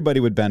almost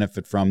everybody would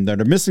benefit from that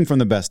are missing from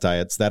the best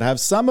diets, that have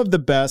some of the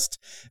best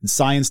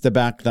science to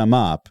back them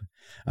up.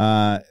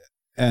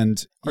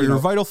 And are your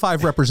Vital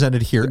 5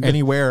 represented here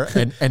anywhere?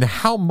 And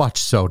how much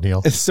so,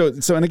 Neil? So,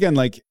 and again,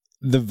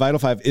 the Vital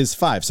 5 is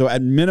 5. So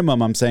at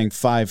minimum, I'm saying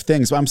 5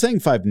 things. But I'm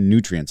saying 5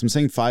 nutrients. I'm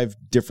saying 5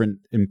 different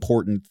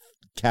important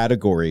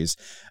categories.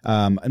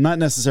 I'm not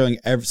necessarily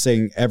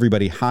saying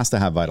everybody has to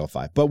have Vital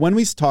 5. But when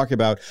we talk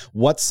about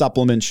what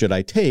supplement should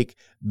I take,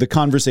 the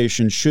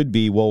conversation should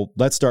be, well,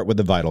 let's start with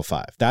the Vital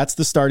 5. That's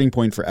the starting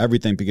point for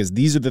everything, because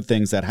these are the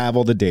things that have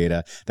all the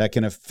data that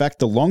can affect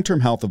the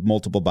long-term health of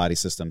multiple body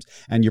systems,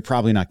 and you're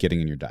probably not getting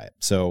in your diet.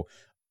 So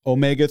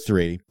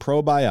omega-3,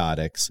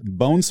 probiotics,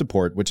 bone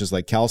support, which is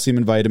like calcium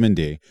and vitamin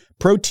D,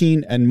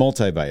 protein, and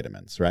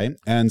multivitamins, right?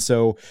 And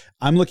so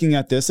I'm looking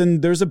at this,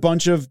 and there's a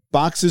bunch of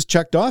boxes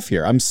checked off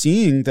here. I'm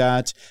seeing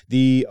that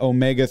the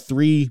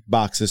omega-3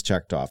 box is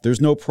checked off.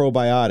 There's no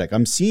probiotic.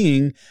 I'm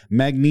seeing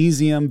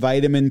magnesium,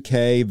 vitamin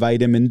K,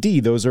 vitamin D.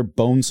 Those are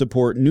bone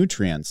support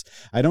nutrients.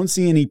 I don't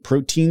see any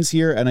proteins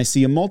here, and I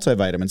see a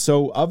multivitamin.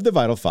 So of the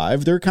Vital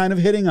 5, they're kind of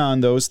hitting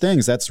on those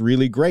things. That's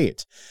really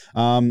great.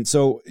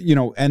 So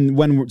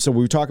when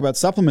we talk about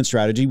supplement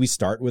strategy, we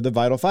start with the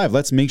Vital 5.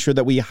 Let's make sure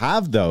that we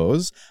have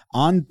those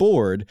on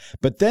board,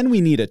 but then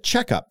we need a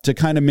checkup to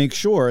kind of make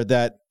sure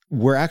that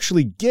we're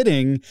actually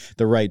getting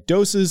the right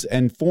doses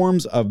and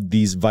forms of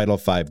these Vital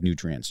 5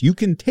 nutrients. You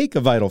can take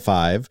a Vital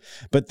 5,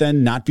 but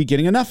then not be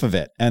getting enough of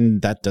it,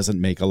 and that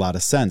doesn't make a lot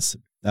of sense.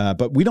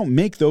 But we don't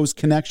make those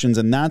connections,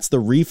 and that's the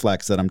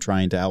reflex that I'm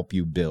trying to help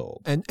you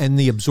build. And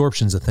the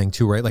absorption's a thing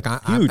too, right?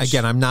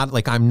 I'm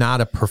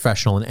not a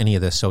professional in any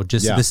of this, so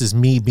this is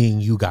me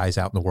being you guys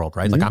out in the world,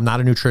 right? Mm-hmm. Like, I'm not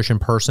a nutrition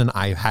person.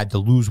 I had to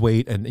lose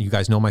weight, and you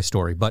guys know my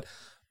story, but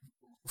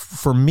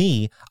for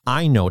me,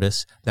 I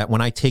notice that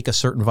when I take a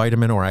certain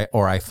vitamin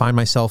or I find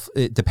myself,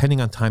 depending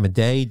on time of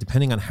day,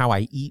 depending on how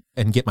I eat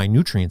and get my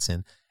nutrients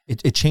in,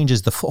 it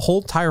changes the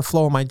whole entire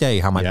flow of my day,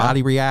 how my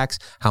body reacts,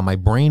 how my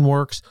brain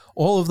works,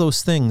 all of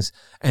those things.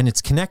 And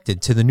it's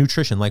connected to the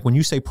nutrition. Like when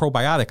you say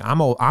probiotic,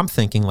 I'm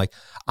thinking like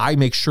I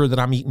make sure that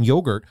I'm eating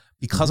yogurt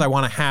because I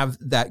want to have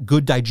that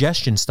good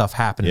digestion stuff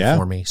happening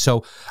for me.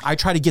 So I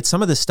try to get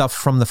some of this stuff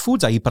from the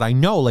foods I eat, but I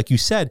know, like you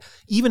said,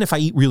 even if I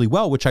eat really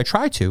well, which I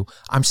try to,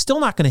 I'm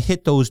still not going to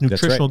hit those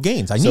nutritional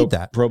gains. I need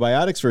that.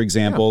 Probiotics, for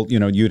example,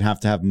 you'd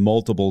have to have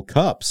multiple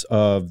cups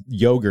of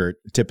yogurt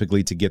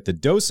typically to get the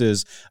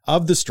doses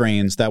of the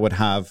strains that would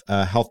have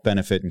a health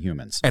benefit in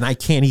humans. And I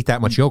can't eat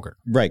that much yogurt.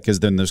 Right, because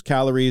then there's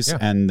calories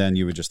and then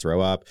you would just throw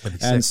up.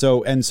 And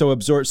so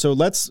absorb. So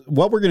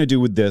what we're going to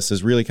do with this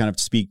is really kind of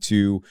speak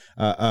to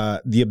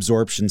the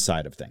absorption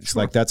side of things.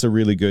 Sure. Like that's a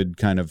really good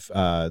kind of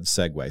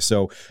segue.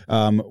 So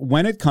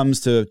when it comes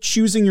to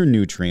choosing your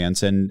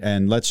nutrients,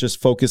 and let's just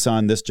focus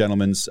on this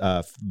gentleman's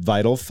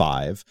Vital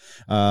 5,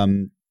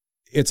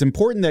 it's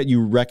important that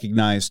you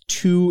recognize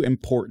 2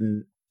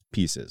 important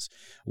pieces.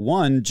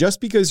 One,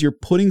 just because you're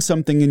putting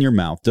something in your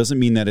mouth doesn't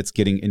mean that it's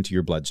getting into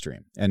your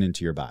bloodstream and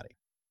into your body.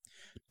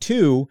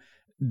 2,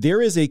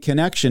 there is a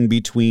connection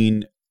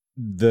between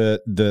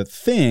the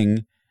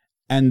thing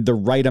and the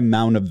right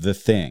amount of the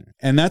thing.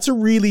 And that's a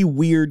really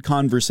weird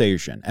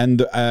conversation.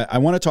 And I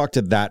want to talk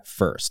to that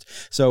first.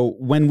 So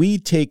when we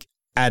take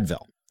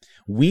Advil,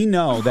 we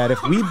know that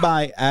if we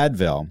buy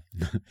Advil,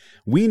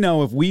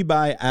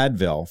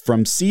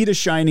 from sea to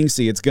shining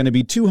sea, it's going to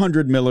be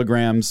 200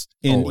 milligrams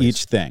in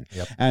each thing.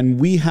 Yep. And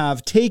we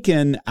have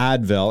taken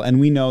Advil, and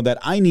we know that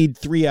I need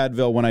 3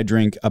 Advil when I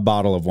drink a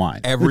bottle of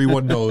wine.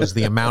 Everyone knows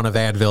the amount of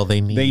Advil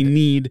they need. They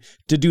need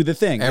to do the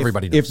thing.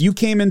 Everybody knows. If you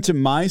came into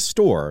my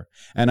store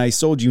and I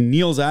sold you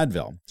Neil's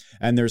Advil,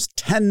 and there's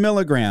 10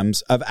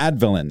 milligrams of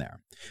Advil in there,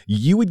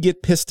 you would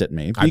get pissed at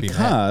me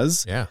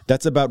because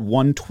that's about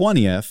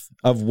 1/20th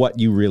of what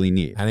you really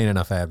need. That ain't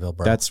enough Advil,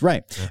 bro. That's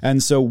right. Yeah.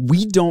 And so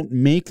we don't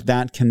make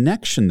that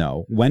connection,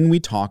 though, when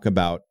we talk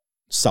about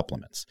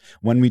supplements.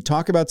 When we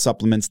talk about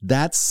supplements,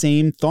 that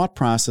same thought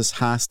process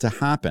has to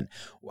happen.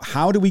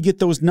 How do we get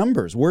those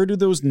numbers? Where do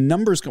those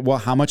numbers come? Well,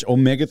 how much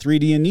omega-3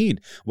 do you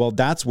need? Well,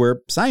 that's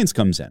where science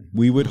comes in.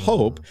 We would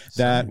hope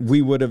that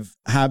we would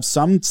have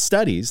some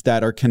studies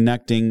that are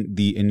connecting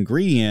the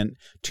ingredient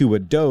to a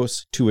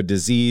dose, to a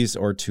disease,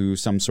 or to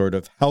some sort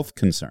of health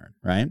concern,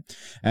 right?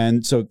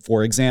 And so,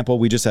 for example,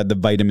 we just had the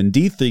vitamin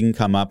D thing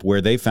come up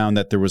where they found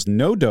that there was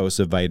no dose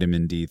of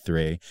vitamin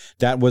D3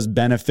 that was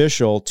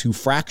beneficial to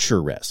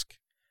fracture risk.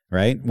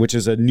 right? Which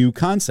is a new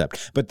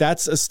concept. But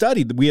that's a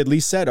study that we at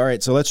least said, all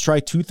right, so let's try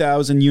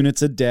 2,000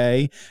 units a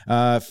day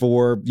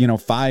for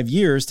 5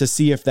 years to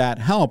see if that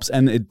helps.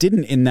 And it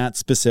didn't in that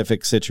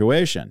specific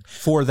situation.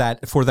 For that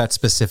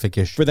specific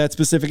issue. For that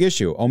specific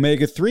issue.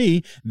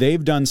 Omega-3,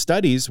 they've done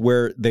studies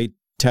where they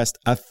test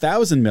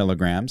 1,000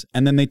 milligrams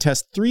and then they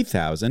test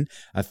 3,000.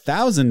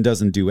 1,000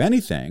 doesn't do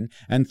anything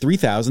and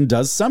 3,000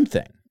 does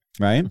something.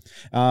 Right.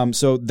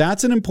 So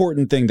that's an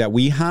important thing that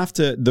we have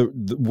to,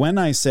 when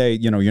I say,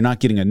 you're not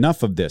getting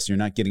enough of this, you're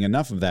not getting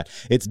enough of that,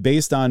 it's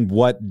based on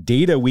what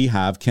data we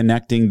have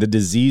connecting the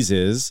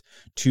diseases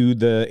to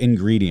the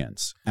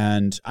ingredients.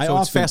 And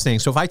it's fascinating.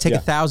 So if I take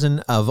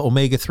 1,000 of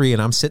omega-3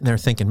 and I'm sitting there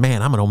thinking,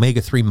 man, I'm an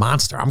omega-3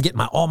 monster. I'm getting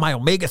all my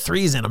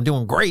omega-3s in. I'm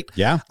doing great.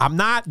 Yeah. I'm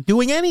not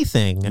doing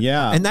anything.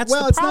 Yeah. And that's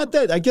it's not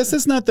that. I guess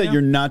it's not that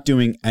you're not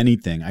doing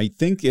anything. I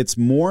think it's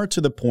more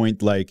to the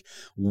point, like,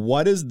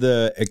 what is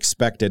the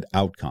expected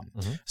outcome?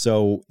 Mm-hmm.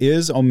 So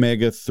is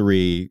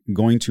omega-3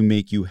 going to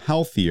make you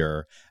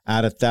healthier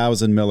at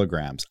 1,000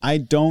 milligrams? I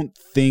don't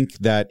think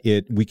that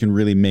we can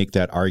really make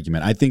that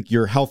argument. I think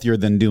you're healthier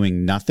than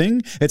doing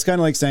nothing. It's kind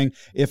of like saying,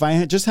 if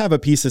I just have a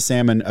piece of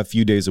salmon a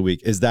few days a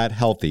week, is that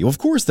healthy? Well, of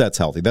course that's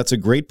healthy. That's a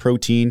great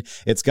protein.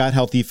 It's got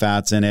healthy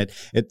fats in it.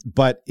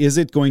 But is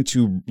it going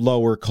to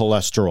lower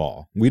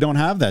cholesterol? We don't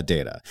have that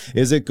data.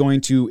 Is it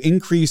going to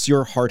increase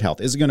your heart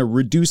health? Is it going to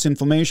reduce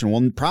inflammation?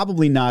 Well,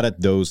 probably not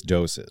at those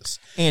doses.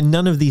 And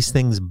none of these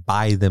things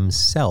by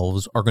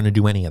themselves are going to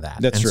do any of that.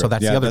 That's true. So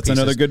that's the other that's piece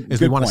another good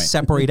we want point. To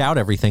separate out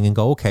everything and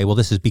go, okay, well,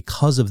 this is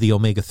because of the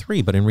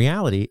omega-3. But in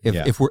reality,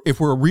 if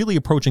we're really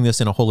approaching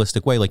this in a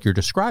holistic way, like you're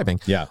describing,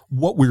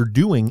 what we're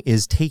doing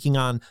is taking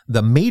on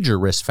the major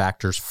risk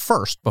factors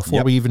first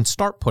before we even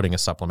start putting a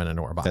supplement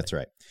into our body. That's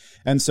right.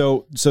 And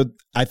so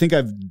I think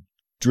I've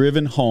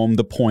driven home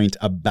the point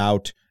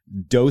about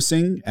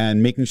dosing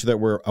and making sure that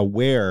we're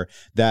aware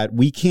that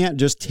we can't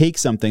just take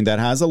something that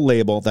has a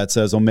label that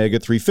says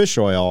omega-3 fish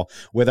oil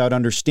without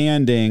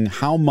understanding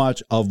how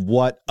much of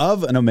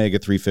an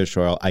omega-3 fish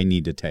oil I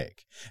need to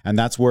take. And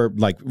that's where,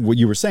 like what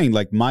you were saying,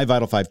 like my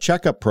Vital 5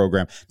 checkup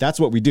program, that's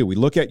what we do. We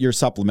look at your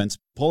supplements,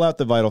 pull out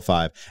the Vital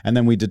 5, and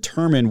then we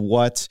determine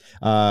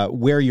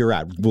where you're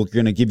at. We're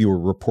going to give you a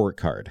report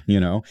card,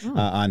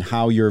 on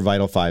how your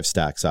Vital 5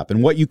 stacks up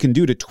and what you can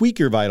do to tweak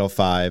your Vital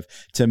 5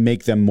 to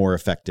make them more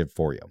effective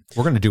for you.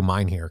 We're going to do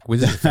mine here.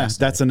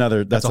 That's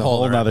a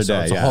whole other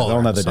day. It's a whole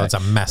other day. It's a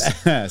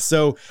mess.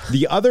 So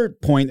the other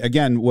point,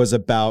 again, was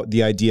about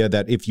the idea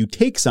that if you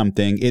take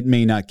something, it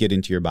may not get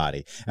into your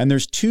body. And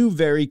there's two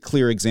very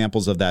clear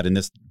examples of that in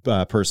this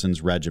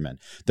person's regimen.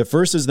 The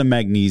first is the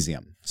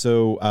magnesium.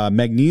 So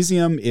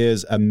magnesium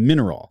is a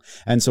mineral.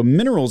 And so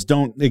minerals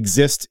don't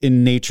exist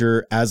in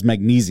nature as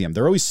magnesium.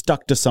 They're always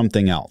stuck to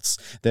something else.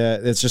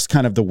 It's just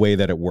kind of the way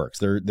that it works.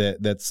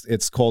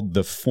 It's called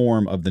the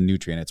form of the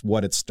nutrient. It's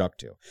what it's stuck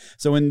to.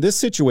 So in this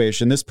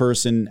situation, this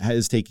person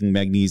is taking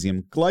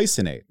magnesium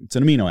glycinate. It's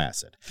an amino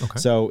acid. Okay.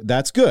 So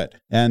that's good.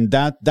 And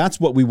that's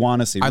what we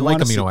want to see. I like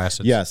amino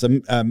acids. Yes.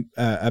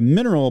 A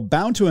mineral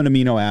bound to an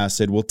amino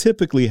acid will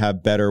typically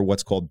have better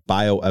what's called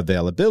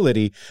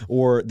bioavailability,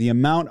 or the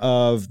amount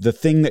of the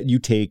thing that you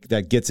take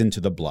that gets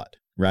into the blood.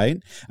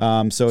 Right.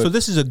 So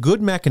this is a good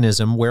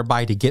mechanism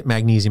whereby to get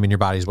magnesium in your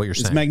body is what you're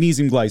saying. It's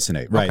magnesium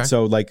glycinate. Right. Okay.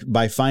 So like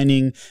by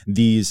finding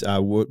these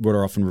what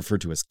are often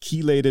referred to as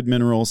chelated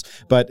minerals,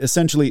 but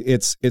essentially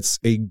it's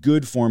a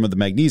good form of the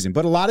magnesium.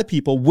 But a lot of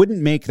people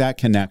wouldn't make that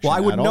connection. Well, I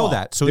wouldn't know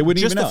that. So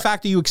just the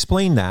fact that you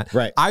explained that,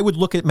 right. I would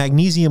look at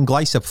magnesium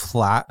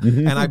glycoflat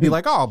and I'd be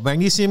like, oh,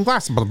 magnesium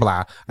glycoflat, blah,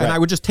 blah, and I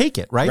would just take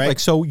it. Right. Like,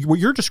 so what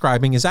you're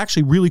describing is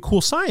actually really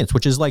cool science,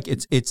 which is like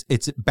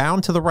it's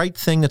bound to the right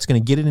thing that's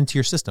going to get it into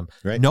your system.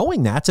 Right.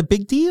 Knowing that's a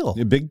big deal.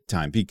 Big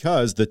time,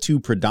 because the two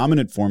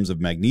predominant forms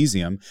of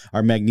magnesium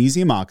are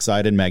magnesium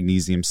oxide and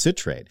magnesium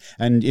citrate.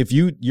 And if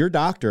your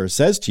doctor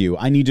says to you,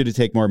 I need you to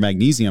take more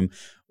magnesium,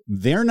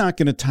 they're not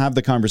going to have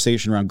the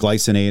conversation around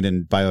glycinate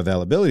and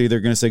bioavailability.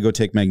 They're going to say, go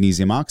take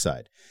magnesium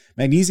oxide.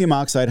 Magnesium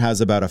oxide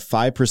has about a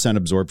 5%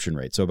 absorption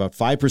rate. So about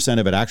 5%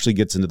 of it actually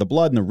gets into the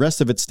blood and the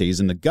rest of it stays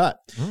in the gut.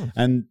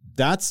 And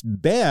that's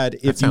bad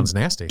if you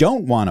nasty.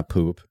 Don't want to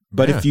poop.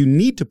 But if you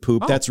need to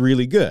poop, that's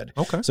really good.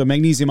 Okay. So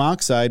magnesium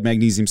oxide,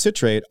 magnesium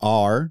citrate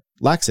are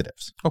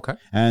laxatives. Okay.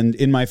 And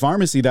in my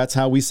pharmacy, that's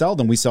how we sell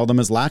them. We sell them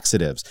as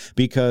laxatives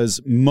because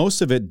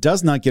most of it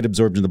does not get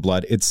absorbed in the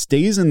blood. It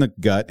stays in the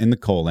gut, in the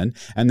colon,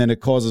 and then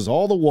it causes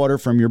all the water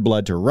from your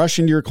blood to rush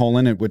into your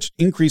colon, which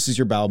increases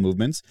your bowel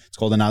movements. It's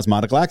called an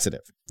osmotic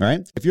laxative.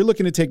 Right? If you're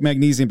looking to take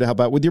magnesium to help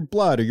out with your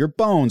blood or your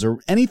bones or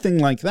anything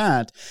like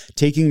that,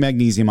 taking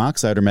magnesium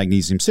oxide or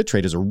magnesium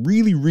citrate is a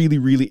really, really,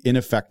 really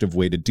ineffective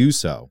way to do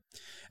so.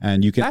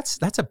 And you can.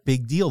 That's a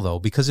big deal though,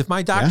 because if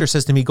my doctor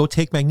says to me, "Go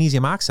take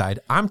magnesium oxide,"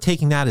 I'm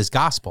taking that as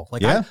gospel.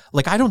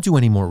 Like I don't do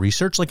any more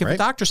research. Like if a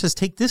doctor says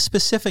take this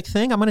specific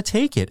thing, I'm going to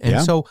take it.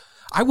 And so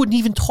I wouldn't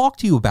even talk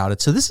to you about it.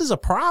 So this is a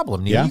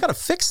problem. You got to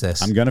fix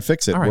this. I'm going to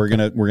fix it. Right, we're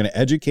going to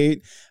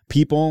educate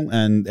people,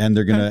 and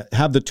they're going to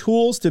have the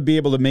tools to be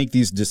able to make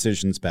these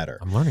decisions better.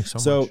 I'm learning so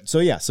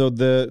much. So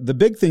the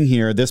big thing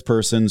here, this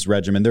person's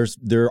regimen,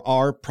 there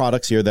are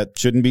products here that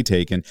shouldn't be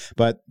taken,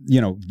 but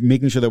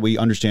making sure that we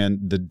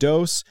understand the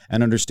dose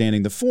and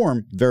understanding the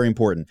form, very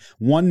important.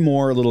 One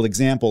more little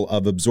example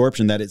of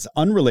absorption that is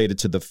unrelated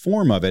to the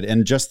form of it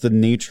and just the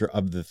nature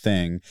of the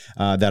thing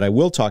that I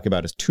will talk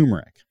about is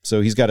turmeric.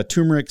 So he's got a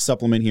turmeric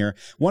supplement here,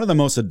 one of the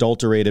most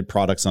adulterated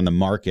products on the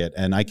market,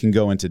 and I can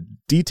go into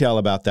detail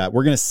about that.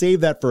 We're going to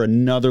save that for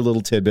another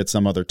little tidbit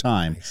some other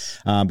time,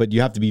 but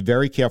you have to be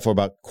very careful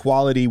about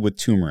quality with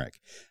turmeric.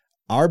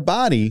 Our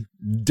body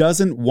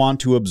doesn't want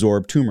to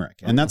absorb turmeric.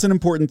 And that's an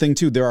important thing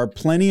too. There are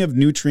plenty of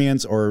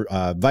nutrients or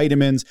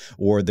vitamins,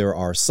 or there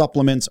are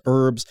supplements,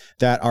 herbs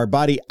that our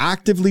body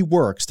actively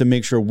works to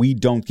make sure we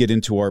don't get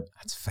into our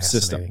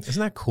system. Isn't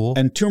that cool?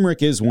 And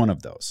turmeric is one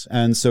of those.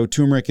 And so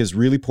turmeric is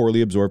really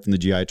poorly absorbed from the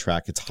GI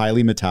tract. It's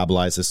highly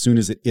metabolized as soon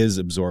as it is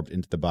absorbed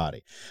into the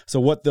body. So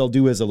what they'll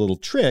do as a little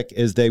trick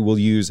is they will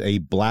use a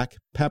black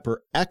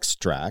pepper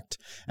extract,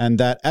 and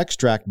that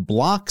extract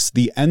blocks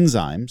the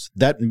enzymes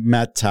that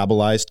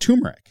metabolize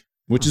turmeric,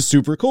 which is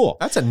super cool.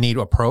 That's a neat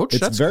approach.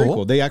 That's very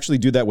cool. They actually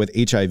do that with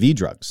HIV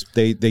drugs.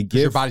 They give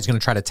your body's going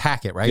to try to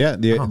attack it, right? Yeah,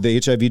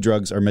 the HIV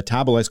drugs are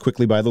metabolized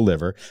quickly by the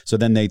liver, so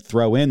then they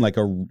throw in like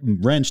a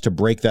wrench to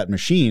break that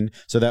machine,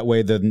 so that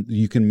way then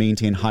you can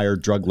maintain higher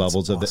drug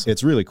levels of the.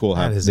 It's really cool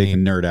how they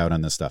can nerd out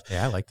on this stuff.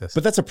 Yeah, I like this.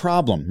 But that's a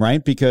problem,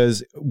 right?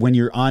 Because when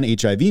you're on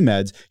HIV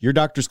meds, your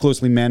doctor's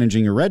closely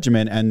managing your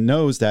regimen and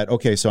knows that,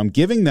 okay, so I'm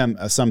giving them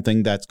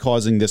something that's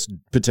causing this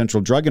potential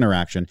drug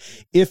interaction.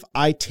 If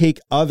I take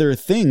other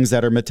things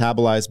that are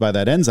metabolized by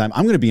that enzyme,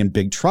 I'm going to be in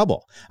big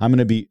trouble. I'm going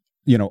to be,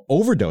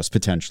 overdose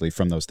potentially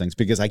from those things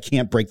because I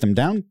can't break them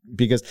down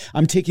because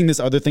I'm taking this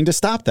other thing to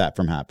stop that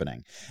from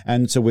happening.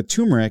 And so with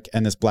turmeric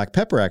and this black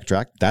pepper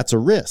extract, that's a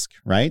risk,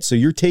 right? So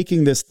you're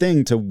taking this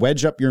thing to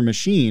wedge up your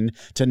machine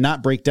to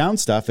not break down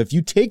stuff. If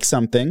you take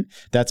something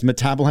that's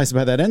metabolized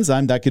by that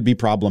enzyme, that could be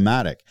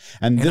problematic.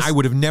 And I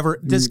would have never,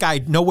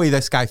 no way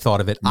this guy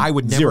thought of it. I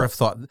would never have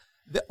thought.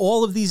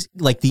 All of these,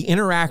 like the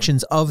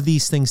interactions of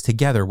these things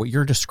together, what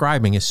you're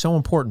describing is so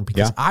important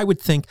because I would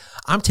think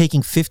I'm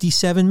taking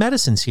 57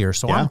 medicines here.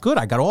 So I'm good.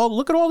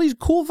 Look at all these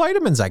cool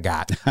vitamins I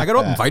got. I got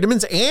all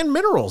vitamins and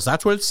minerals.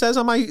 That's what it says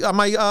on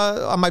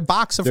my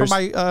box for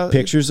my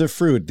pictures of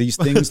fruit. These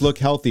things look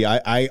healthy.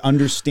 I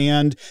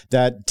understand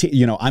that,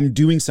 I'm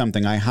doing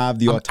something. I have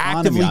the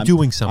autonomy. Actively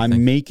doing something.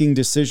 I'm making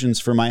decisions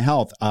for my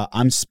health.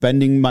 I'm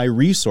spending my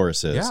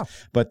resources. Yeah.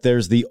 But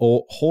there's the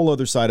whole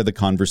other side of the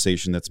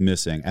conversation that's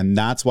missing.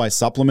 And that's why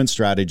supplement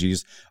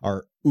strategies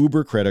are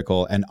uber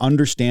critical, and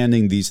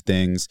understanding these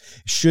things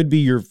should be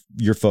your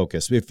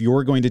focus. If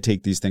you're going to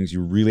take these things,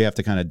 you really have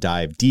to kind of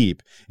dive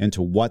deep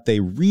into what they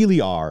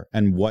really are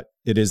and what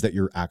it is that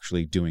you're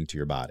actually doing to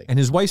your body. And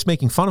his wife's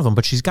making fun of him,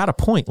 but she's got a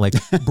point. Like,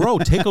 bro,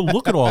 take a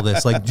look at all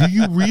this. Like, do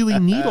you really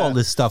need all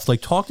this stuff?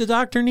 Like, talk to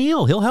Dr.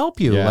 Neil. He'll help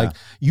you. Yeah. Like,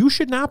 you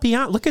should not be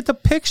out. Look at the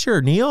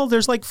picture, Neil.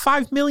 There's like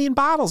 5 million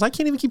bottles. I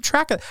can't even keep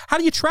track of it. How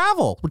do you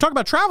travel? We're talking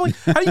about traveling.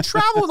 How do you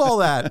travel with all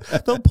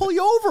that? They'll pull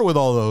you over with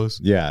all those.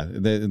 Yeah,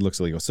 it looks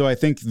illegal. So I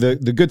think the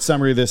good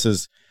summary of this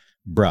is,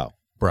 bro.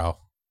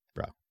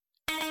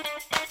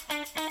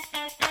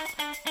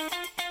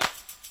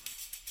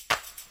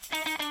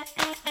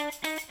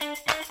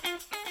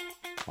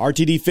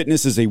 RTD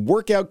Fitness is a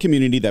workout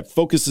community that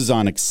focuses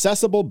on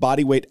accessible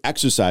bodyweight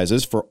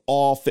exercises for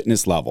all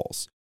fitness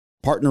levels.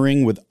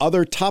 Partnering with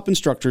other top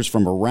instructors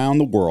from around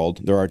the world,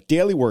 there are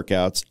daily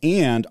workouts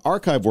and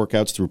archive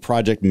workouts through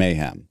Project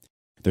Mayhem.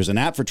 There's an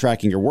app for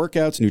tracking your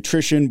workouts,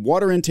 nutrition,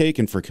 water intake,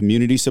 and for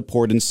community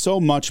support, and so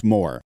much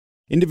more.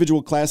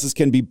 Individual classes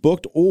can be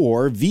booked,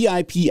 or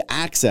VIP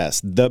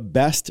access, the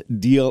best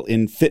deal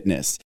in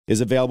fitness,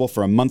 is available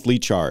for a monthly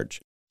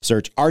charge.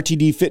 Search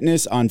RTD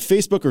Fitness on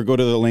Facebook or go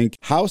to the link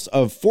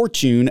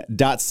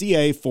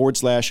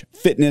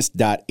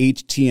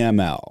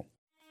houseoffortune.ca/fitness.html.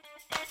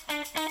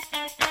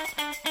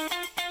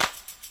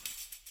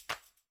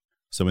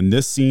 So in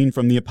this scene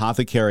from the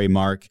Apothecary,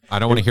 Mark, I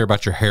don't want to hear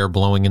about your hair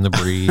blowing in the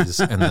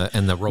breeze and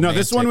the romantic. No,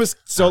 this one was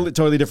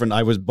totally different.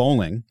 I was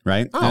bowling,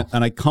 right? Oh.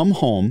 And I come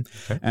home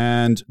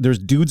and there's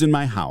dudes in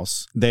my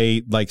house.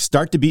 They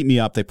start to beat me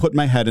up. They put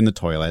my head in the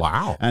toilet.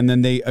 Wow. And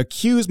then they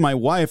accuse my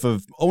wife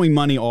of owing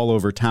money all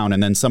over town.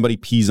 And then somebody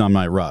pees on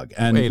my rug.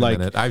 And wait a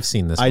minute, I've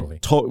seen this movie.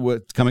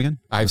 Come again?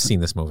 I've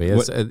seen this movie.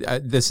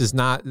 This is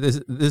not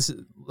this.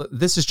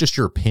 This is just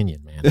your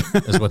opinion, man,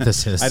 is what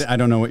this is. I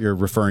don't know what you're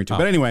referring to.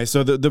 But anyway,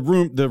 so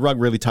the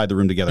rug really tied the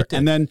room together.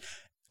 And then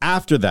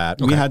after that,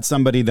 we had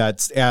somebody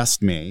that's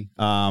asked me,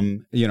 I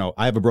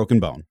have a broken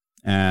bone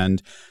and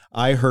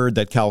I heard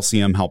that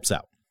calcium helps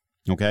out.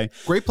 Okay.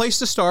 Great place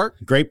to start.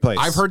 Great place.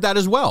 I've heard that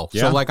as well.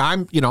 Yeah. So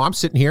I'm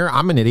sitting here,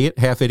 I'm an idiot,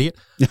 half idiot.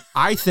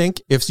 I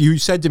think if you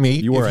said to me,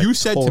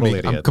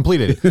 idiot. I'm a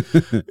complete idiot.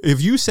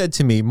 If you said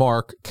to me,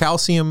 Mark,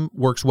 calcium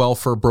works well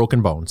for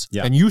broken bones,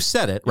 and you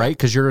said it, right?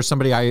 Because you're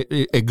somebody I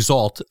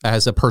exalt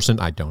as a person.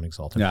 I don't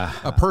exalt him.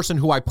 A person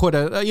who I put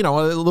a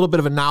little bit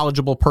of a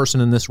knowledgeable person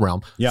in this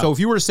realm. Yeah. So if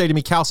you were to say to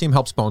me, calcium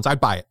helps bones,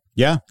 I'd buy it.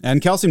 Yeah,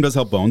 and calcium does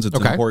help bones. It's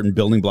an important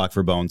building block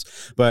for bones.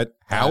 But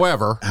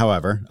however,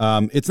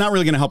 it's not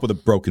really going to help with a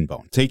broken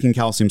bone. Taking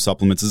calcium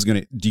supplements is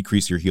going to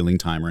decrease your healing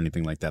time or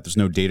anything like that. There's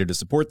no data to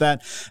support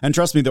that. And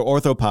trust me, the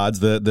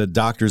orthopods, the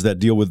doctors that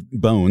deal with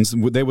bones,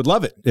 they would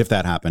love it if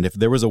that happened. If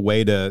there was a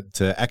way to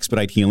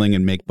expedite healing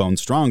and make bones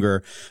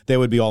stronger, they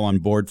would be all on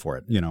board for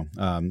it.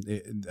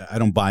 I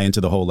don't buy into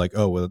the whole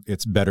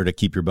it's better to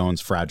keep your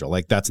bones fragile.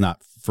 Like, that's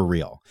not for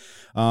real.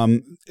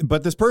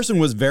 But this person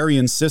was very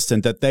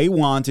insistent that they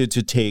wanted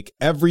to take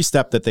every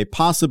step that they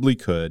possibly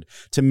could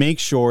to make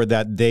sure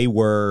that they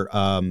were,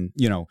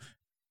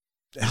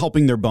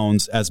 helping their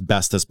bones as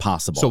best as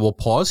possible. So we'll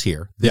pause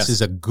here. This is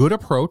a good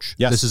approach.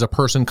 Yes. This is a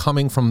person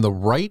coming from the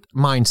right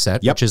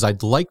mindset, which is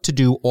I'd like to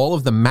do all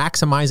of the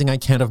maximizing I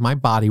can of my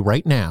body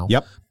right now.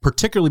 Yep.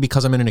 Particularly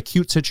because I'm in an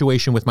acute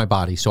situation with my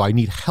body, so I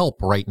need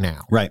help right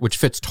now. Right. Which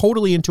fits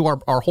totally into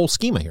our whole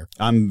schema here.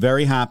 I'm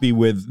very happy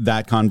with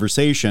that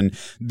conversation.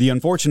 The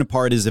unfortunate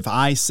part is if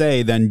I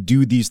say, then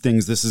do these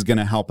things, this is going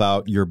to help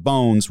out your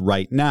bones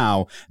right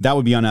now, that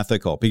would be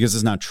unethical because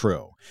it's not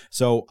true.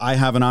 So I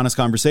have an honest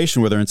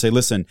conversation with her and say,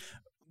 listen,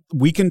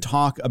 we can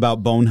talk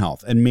about bone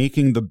health and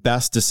making the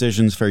best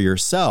decisions for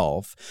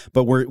yourself,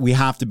 but we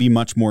have to be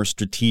much more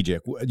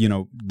strategic.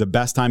 The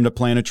best time to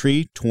plant a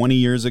tree, 20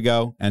 years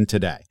ago and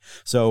today.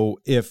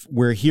 So if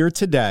we're here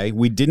today,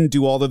 we didn't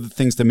do all of the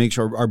things to make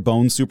sure our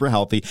bone's super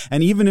healthy.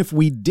 And even if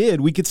we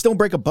did, we could still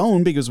break a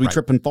bone because we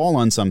trip and fall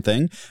on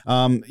something.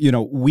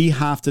 We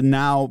have to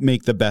now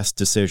make the best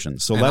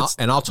decisions. So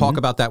I'll talk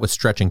about that with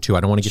stretching too.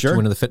 I don't want to get too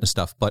into the fitness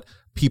stuff, but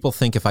people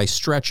think if I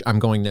stretch, I'm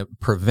going to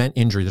prevent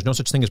injury. There's no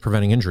such thing as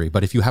preventing injury.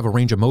 But if you have a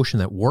range of motion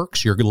that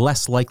works, you're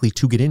less likely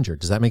to get injured.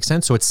 Does that make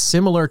sense? So it's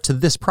similar to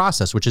this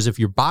process, which is if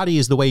your body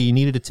is the way you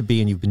needed it to be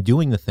and you've been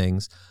doing the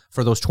things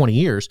for those 20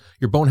 years,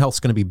 your bone health is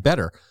going to be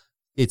better.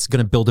 It's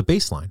going to build a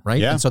baseline,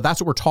 right? Yeah. And so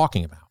that's what we're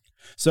talking about.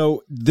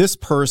 So this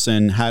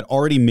person had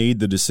already made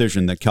the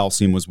decision that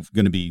calcium was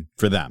going to be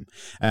for them.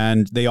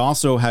 And they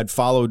also had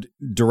followed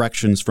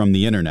directions from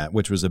the internet,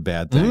 which was a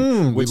bad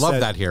thing. We love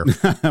that here.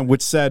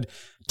 Which said,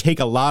 take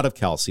a lot of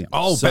calcium.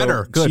 Oh, so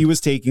better. Good. She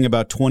was taking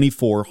about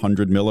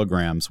 2,400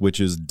 milligrams, which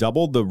is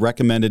double the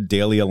recommended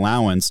daily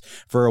allowance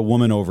for a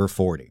woman over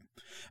 40.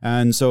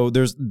 And so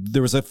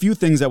there was a few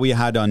things that we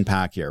had to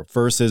unpack here.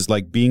 First is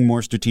like being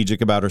more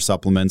strategic about her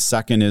supplements.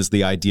 Second is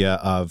the idea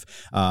of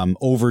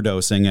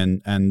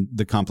overdosing and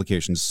the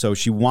complications. So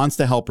she wants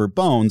to help her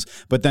bones,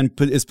 but then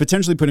is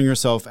potentially putting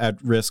herself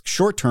at risk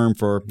short term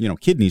for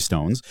kidney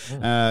stones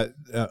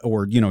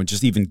or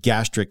just even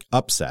gastric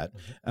upset.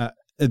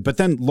 But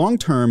then long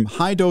term,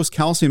 high dose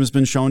calcium has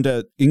been shown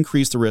to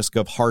increase the risk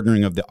of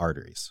hardening of the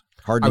arteries.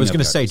 I was going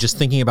to say, just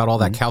thinking about all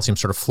that calcium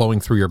sort of flowing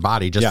through your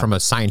body, just from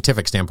a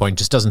scientific standpoint,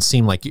 just doesn't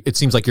seem like, it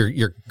seems like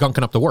you're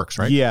gunking up the works,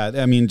 right? Yeah,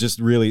 I mean, just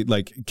really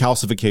like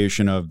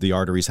calcification of the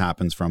arteries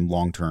happens from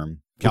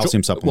long-term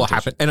calcium supplementation. Will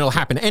happen, and it'll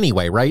happen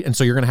anyway, right? And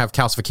so you're going to have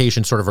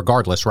calcification sort of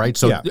regardless, right?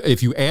 So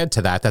if you add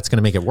to that, that's going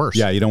to make it worse.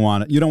 Yeah, you don't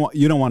want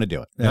to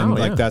do it.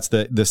 And that's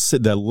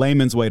the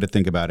layman's way to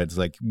think about it. It's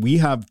like we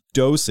have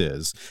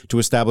doses to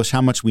establish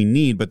how much we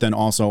need, but then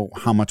also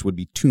how much would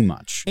be too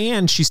much.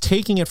 And she's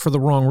taking it for the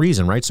wrong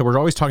reason, right? So we're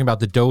always talking about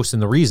the dose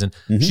and the reason.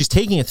 Mm-hmm. She's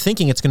taking it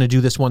thinking it's going to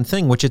do this one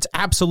thing, which it's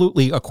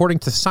absolutely, according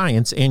to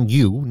science and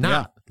you, not.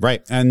 Yeah.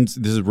 Right. And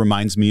this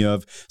reminds me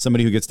of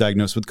somebody who gets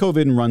diagnosed with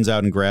COVID and runs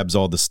out and grabs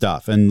all the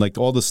stuff. And like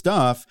all the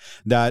stuff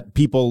that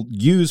people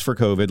use for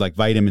COVID, like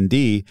vitamin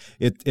D,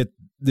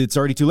 it's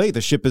already too late.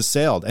 The ship has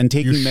sailed. And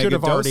taking you should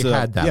have already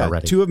had that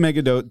already.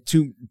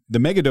 The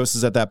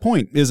megadoses at that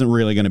point isn't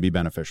really going to be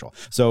beneficial.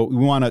 So we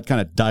want to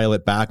kind of dial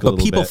it back a little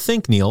bit. But people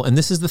think, Neil, and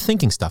this is the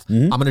thinking stuff.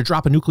 Mm-hmm. I'm going to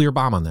drop a nuclear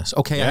bomb on this.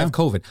 Okay, I have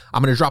COVID.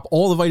 I'm going to drop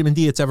all the vitamin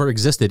D that's ever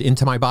existed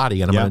into my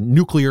body, and I'm going to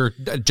nuclear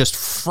just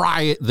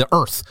fry the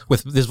earth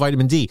with this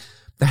vitamin D.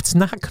 That's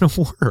not going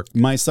to work.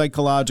 My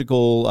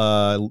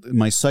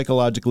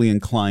psychologically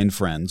inclined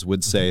friends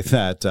would say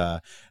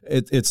that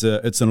it's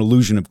an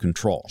illusion of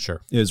control.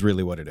 Sure, is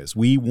really what it is.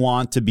 We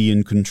want to be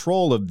in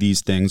control of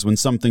these things. When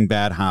something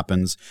bad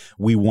happens,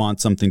 we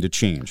want something to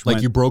change.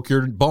 Like you broke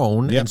your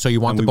bone, and so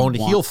you want the bone to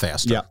heal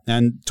faster. Yeah,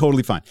 and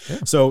totally fine. Yeah.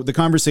 So the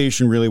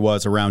conversation really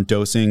was around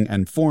dosing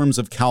and forms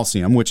of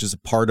calcium, which is a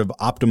part of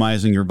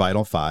optimizing your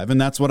Vital 5. And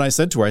that's what I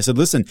said to her. I said,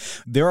 listen,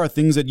 there are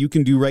things that you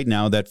can do right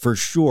now that for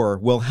sure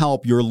will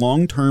help your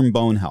long-term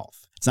bone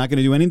health. It's not going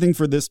to do anything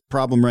for this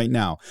problem right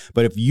now.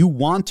 But if you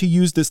want to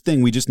use this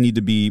thing, we just need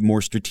to be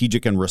more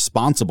strategic and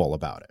responsible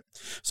about it.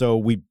 So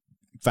we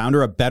found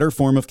her a better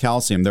form of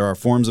calcium. There are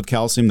forms of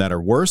calcium that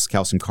are worse.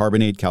 Calcium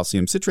carbonate,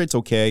 calcium citrate's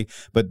okay,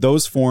 but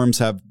those forms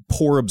have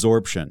poor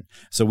absorption.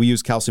 So we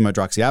use calcium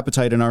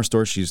hydroxyapatite in our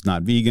store. She's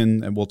not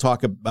vegan, and we'll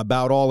talk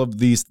about all of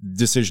these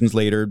decisions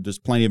later. There's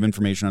plenty of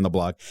information on the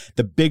blog.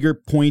 The bigger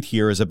point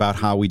here is about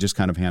how we just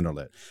kind of handled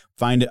it.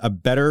 Find a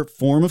better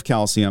form of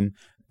calcium,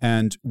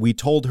 and we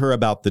told her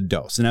about the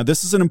dose. Now,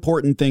 this is an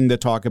important thing to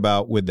talk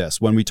about with this.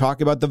 When we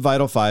talk about the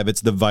Vital 5,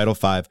 it's the Vital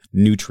 5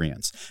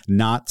 nutrients,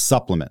 not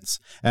supplements.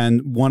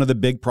 And one of the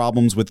big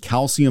problems with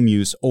calcium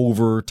use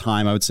over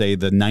time, I would say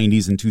the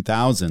 90s and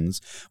 2000s,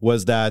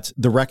 was that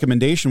the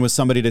recommendation was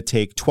somebody to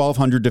take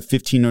 1,200 to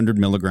 1,500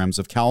 milligrams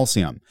of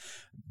calcium.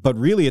 But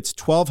really, it's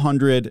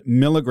 1,200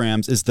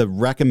 milligrams is the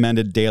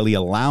recommended daily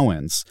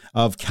allowance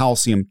of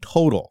calcium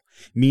total,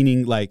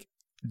 meaning like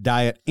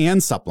diet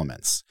and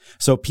supplements.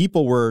 So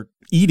people were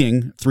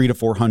eating 300 to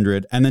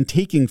 400 and then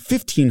taking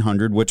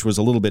 1,500, which was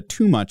a little bit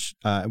too much,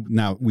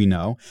 now we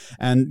know,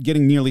 and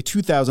getting nearly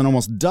 2,000,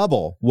 almost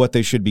double what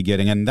they should be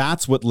getting. And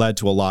that's what led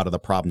to a lot of the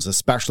problems,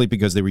 especially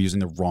because they were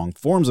using the wrong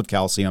forms of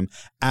calcium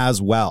as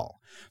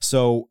well.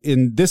 So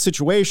in this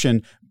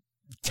situation,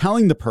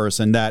 telling the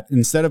person that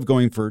instead of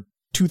going for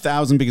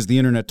 2,000 because the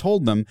internet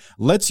told them,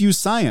 let's use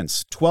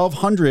science.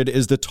 1,200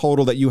 is the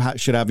total that you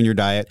should have in your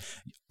diet.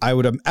 I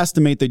would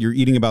estimate that you're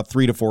eating about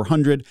 300 to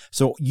 400.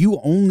 So you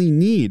only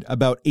need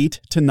about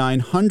 800 to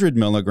 900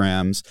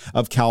 milligrams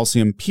of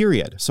calcium,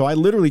 period. So I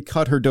literally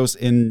cut her dose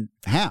in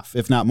half,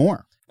 if not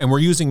more. And we're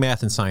using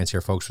math and science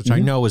here, folks, which I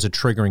know is a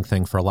triggering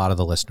thing for a lot of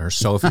the listeners.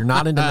 So if you're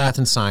not into math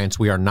and science,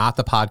 we are not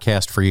the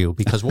podcast for you,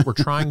 because what we're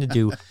trying to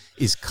do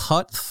is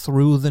cut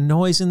through the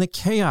noise and the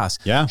chaos.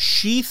 Yeah.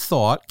 She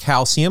thought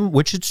calcium,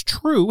 which it's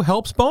true,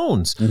 helps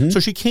bones.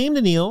 So she came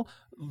to Neil,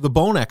 the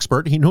bone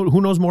expert.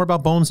 Who knows more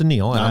about bones than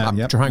Neil?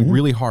 And I'm trying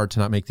really hard to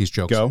not make these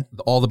jokes.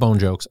 All the bone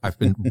jokes. I've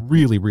been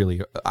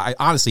really,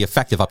 honestly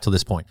effective up to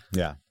this point.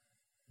 Yeah.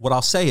 What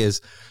I'll say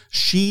is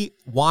she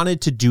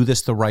wanted to do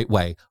this the right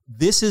way.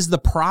 This is the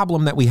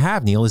problem that we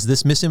have, Neil, is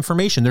this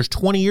misinformation. There's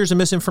 20 years of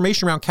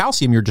misinformation around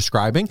calcium you're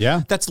describing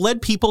that's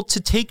led people to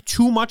take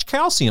too much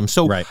calcium.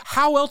 So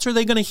how else are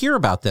they going to hear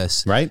about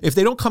this? If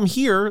they don't come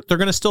here, they're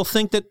going to still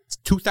think that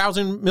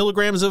 2,000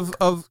 milligrams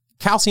of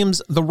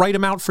calcium's the right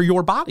amount for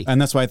your body.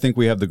 And that's why I think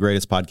we have the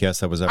greatest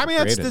podcast that was ever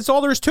created. That's all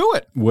there is to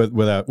it.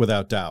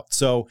 Without doubt.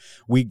 So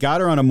we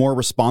got her on a more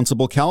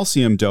responsible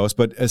calcium dose,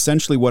 but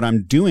essentially what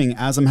I'm doing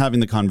as I'm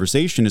having the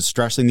conversation is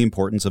stressing the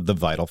importance of the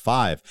Vital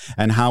 5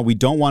 and how we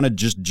don't want to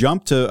just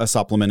jump to a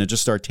supplement and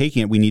just start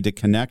taking it. We need to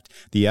connect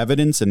the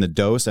evidence and the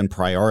dose and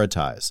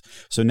prioritize.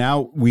 So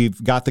now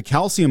we've got the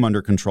calcium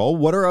under control.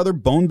 What are other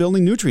bone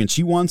building nutrients?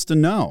 She wants to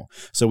know.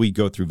 So we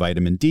go through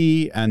vitamin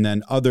D and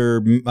then other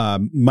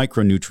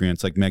micronutrients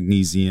like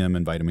magnesium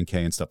and vitamin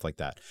K and stuff like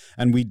that.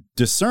 And we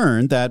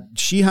discern that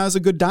she has a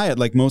good diet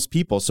like most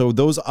people. So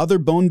those other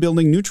bone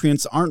building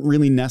nutrients aren't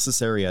really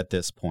necessary at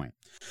this point.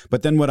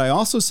 But then what I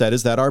also said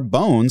is that our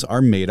bones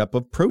are made up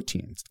of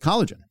proteins,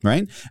 collagen,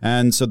 right?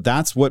 And so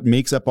that's what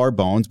makes up our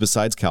bones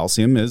besides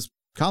calcium is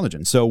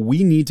collagen. So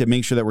we need to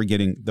make sure that we're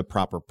getting the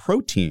proper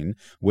protein,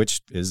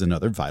 which is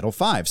another Vital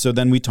 5. So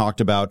then we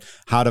talked about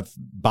how to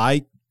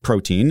buy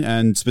protein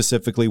and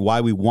specifically why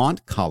we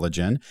want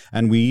collagen.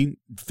 And we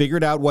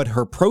figured out what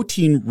her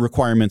protein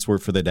requirements were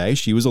for the day.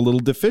 She was a little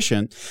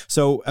deficient.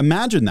 So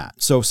imagine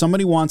that. So if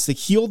somebody wants to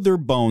heal their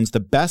bones the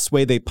best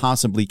way they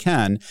possibly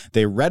can,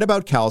 they read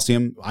about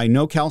calcium. I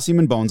know calcium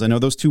and bones. I know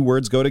those two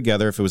words go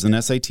together. If it was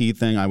an SAT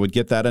thing, I would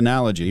get that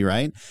analogy,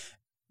 right?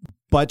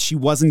 But she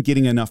wasn't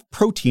getting enough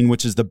protein,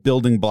 which is the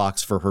building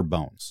blocks for her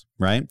bones,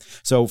 right?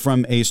 So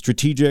from a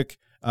strategic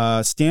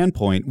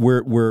standpoint,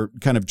 we're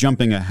kind of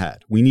jumping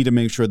ahead. We need to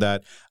make sure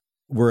that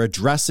we're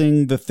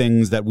addressing the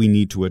things that we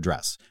need to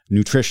address.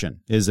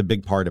 Nutrition is a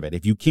big part of it.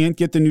 If you can't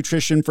get the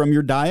nutrition from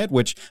your diet,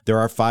 which there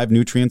are 5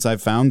 nutrients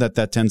I've found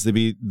that tends to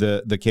be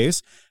the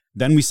case,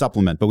 then we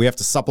supplement. But we have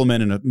to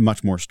supplement in a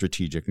much more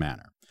strategic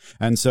manner.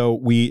 And so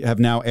we have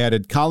now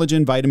added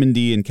collagen, vitamin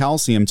D, and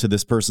calcium to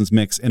this person's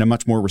mix in a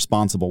much more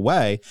responsible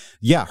way.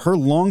 Yeah, her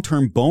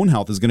long-term bone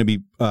health is going to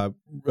be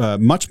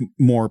much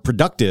more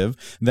productive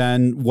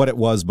than what it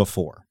was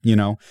before, you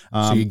know?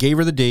 So you gave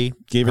her the D,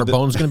 her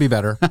bone's going to be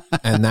better,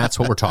 and that's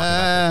what we're talking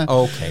about.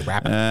 Okay,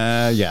 wrap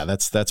it. Yeah,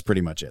 that's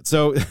pretty much it.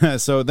 So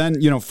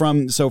then, you know,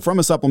 from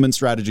a supplement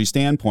strategy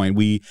standpoint,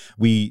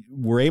 we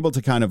were able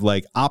to kind of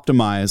like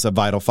optimize a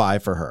Vital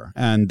 5 for her.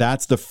 And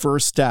that's the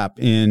first step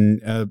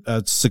in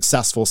a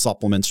successful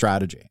supplement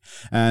strategy.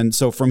 And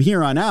so from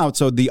here on out,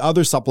 so the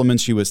other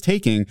supplements she was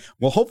taking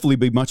will hopefully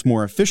be much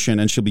more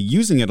efficient and she'll be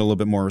using it a little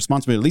bit more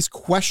responsibly, at least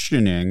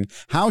questioning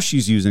how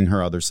she's using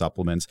her other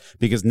supplements,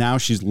 because now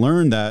she's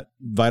learned that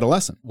vital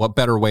lesson. What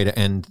better way to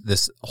end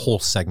this whole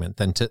segment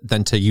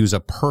than to use a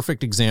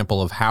perfect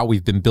example of how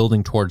we've been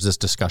building towards this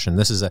discussion.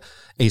 This is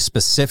a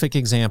specific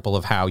example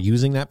of how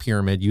using that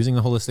pyramid, using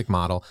the holistic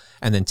model,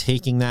 and then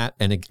taking that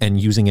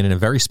and using it in a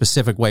very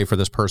specific way for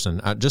this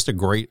person. Just a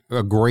great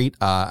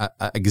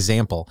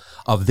example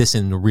of this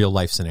in a real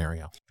life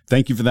scenario.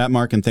 Thank you for that,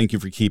 Mark, and thank you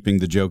for keeping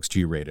the jokes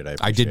G-rated.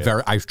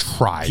 I've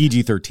tried.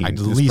 PG-13. At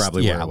least,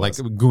 probably yeah, like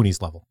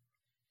Goonies level.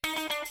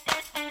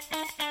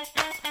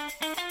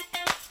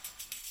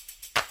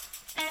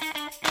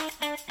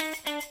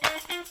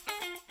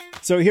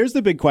 So here's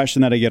the big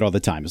question that I get all the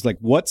time. It's like,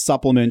 what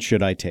supplement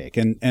should I take?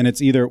 And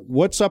it's either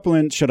what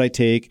supplement should I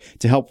take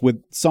to help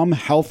with some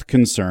health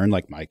concern,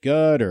 like my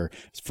gut or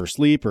for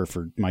sleep or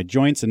for my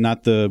joints, and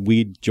not the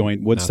weed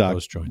joint,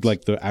 Woodstock,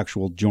 like the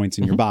actual joints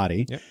in your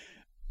body. Yep.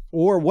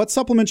 Or what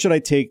supplement should I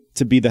take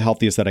to be the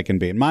healthiest that I can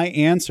be? And my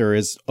answer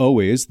is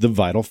always the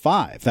Vital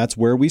 5. That's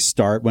where we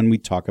start when we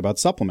talk about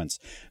supplements.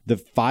 The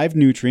 5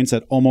 nutrients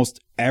that almost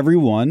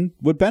everyone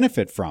would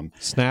benefit from.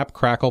 Snap,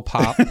 crackle,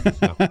 pop.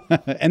 No.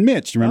 And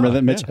Mitch. Remember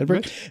that, Mitch?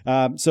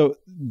 Yeah, so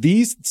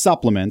these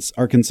supplements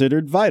are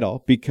considered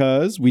vital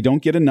because we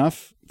don't get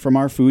enough from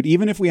our food,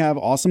 even if we have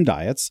awesome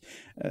diets.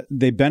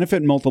 They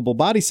benefit multiple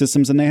body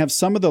systems, and they have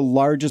some of the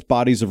largest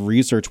bodies of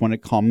research when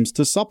it comes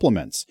to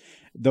supplements.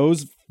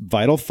 Those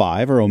Vital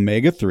 5 are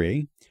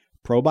omega-3,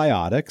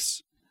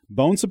 probiotics,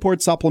 bone support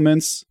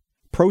supplements,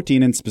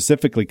 protein, and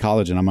specifically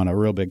collagen. I'm on a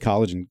real big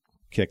collagen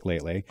kick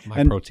lately.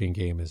 My protein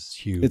game is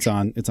huge. It's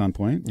on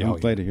point. I'm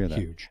glad to hear that.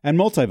 Huge. And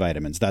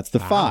multivitamins. That's the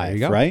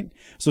 5, right?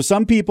 So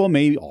some people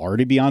may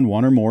already be on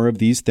one or more of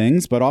these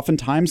things, but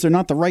oftentimes they're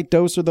not the right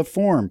dose or the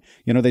form.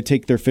 You know, they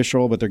take their fish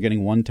oil, but they're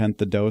getting 1/10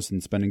 the dose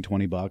and spending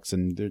 $20,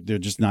 and they're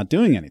just not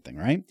doing anything,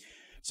 right?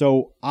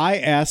 So I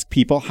ask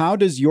people, how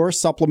does your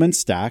supplement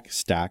stack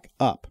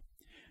up?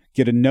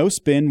 Get a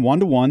no-spin,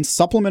 1-to-1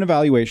 supplement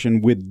evaluation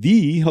with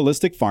the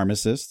holistic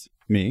pharmacist,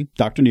 me,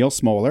 Dr. Neil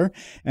Smoller,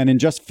 and in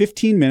just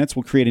 15 minutes,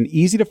 we'll create an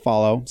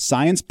easy-to-follow,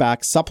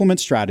 science-backed supplement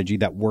strategy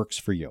that works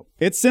for you.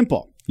 It's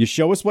simple. You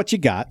show us what you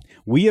got.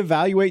 We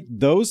evaluate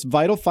those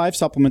Vital 5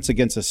 supplements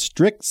against a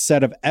strict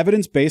set of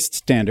evidence-based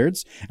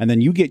standards, and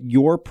then you get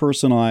your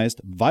personalized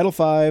Vital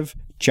 5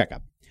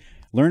 checkup.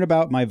 Learn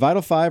about my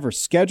Vital 5 or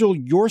schedule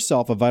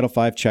yourself a Vital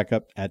 5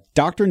 checkup at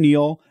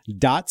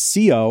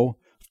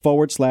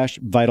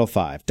drneil.co/Vital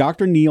 5. drneil.co/Vital 5.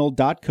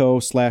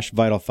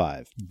 drneal.co/Vital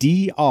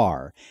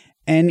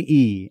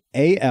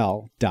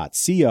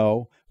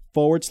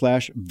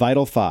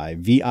 5.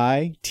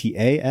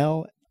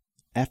 VITALFIVE.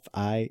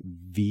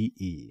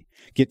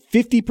 Get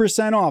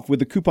 50% off with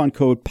the coupon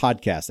code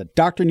podcast at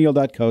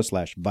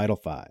drneil.co/Vital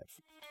 5.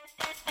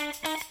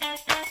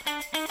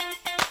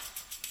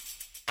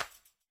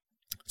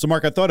 So,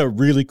 Mark, I thought a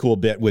really cool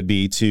bit would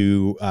be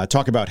to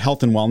talk about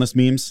health and wellness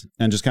memes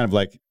and just kind of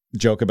like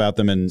joke about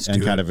them and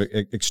kind of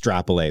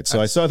extrapolate. So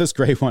I saw this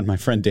great one my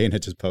friend Dana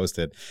just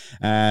posted.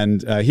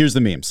 And here's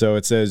the meme. So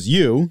it says,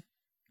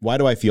 why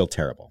do I feel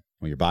terrible?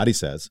 Well, your body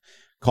says,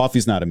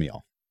 coffee's not a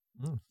meal.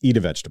 Eat a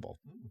vegetable.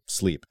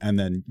 Sleep. And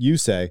then you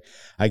say,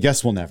 I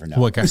guess we'll never know.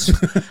 Well,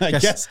 I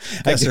guess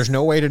there's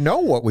no way to know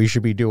what we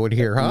should be doing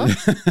here, huh?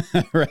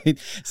 Right.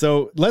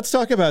 So let's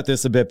talk about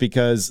this a bit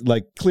because,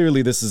 like,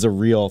 clearly this is a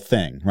real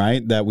thing,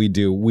 right? That we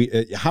do.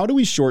 How do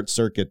we short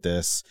circuit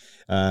this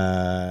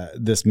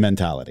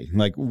mentality?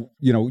 Like,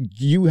 you know,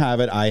 you have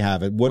it, I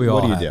have it. What do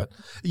you do?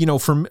 You know,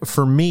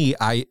 for me,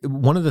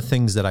 one of the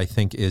things that I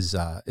think is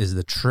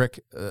the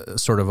trick,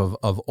 sort of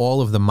all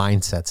of the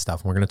mindset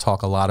stuff. And we're going to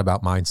talk a lot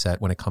about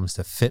mindset when it comes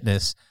to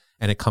fitness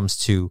and it comes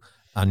to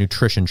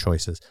nutrition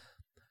choices.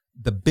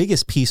 The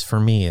biggest piece for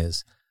me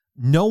is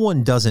no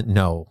one doesn't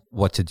know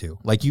what to do.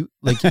 Right. you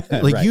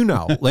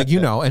know.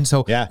 And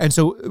so,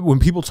 when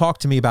people talk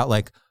to me about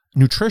like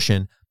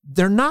nutrition,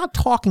 they're not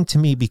talking to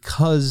me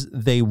because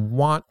they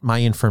want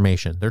my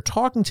information. They're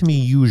talking to me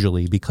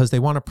usually because they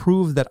want to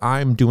prove that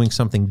I'm doing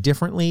something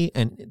differently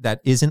and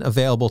that isn't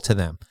available to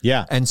them.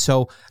 Yeah. And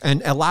so,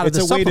 and a lot of the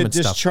supplement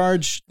stuff, it's a way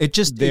to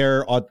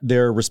discharge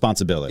their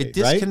responsibility. It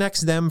disconnects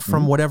them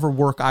from whatever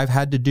work I've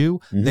had to do.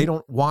 They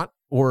don't want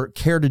or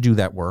care to do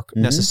that work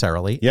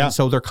necessarily. Yeah. And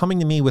so they're coming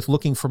to me with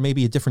looking for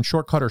maybe a different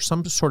shortcut or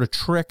some sort of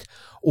trick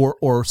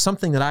or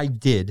something that I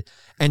did.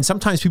 And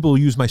sometimes people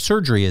use my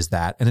surgery as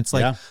that. And it's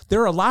like,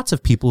 there are lots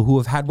of people who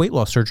have had weight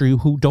loss surgery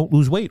who don't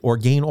lose weight or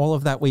gain all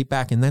of that weight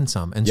back and then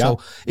some. And so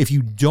if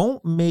you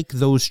don't make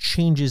those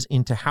changes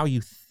into how you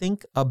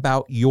think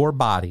about your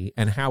body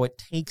and how it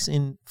takes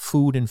in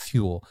food and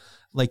fuel,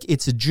 like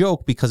it's a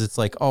joke because it's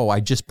like, oh,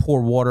 I just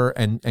pour water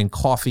and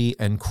coffee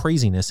and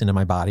craziness into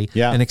my body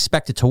and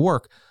expect it to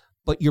work.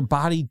 But your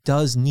body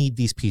does need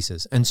these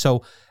pieces. And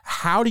so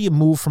how do you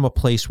move from a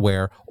place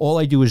where all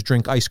I do is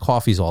drink iced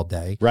coffees all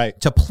day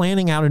to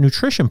planning out a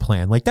nutrition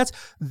plan? Like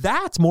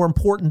that's more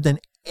important than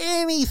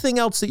anything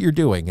else that you're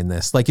doing in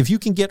this. Like if you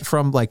can get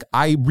from like,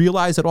 I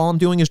realize that all I'm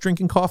doing is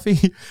drinking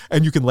coffee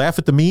and you can laugh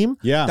at the meme,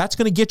 that's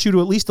going to get you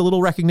to at least a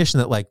little recognition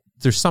that like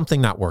there's something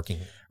not working.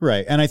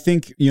 Right. And I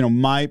think, you know,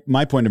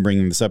 my point of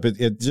bringing this up,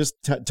 it just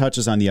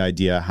touches on the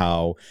idea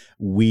how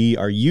we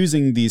are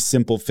using these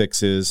simple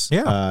fixes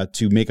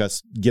to make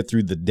us get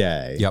through the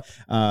day. Yep.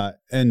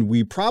 And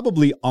we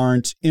probably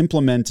aren't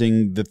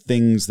implementing the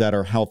things that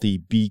are healthy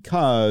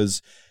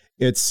because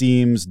it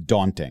seems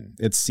daunting.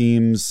 It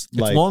seems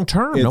like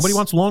long-term. Nobody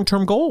wants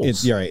long-term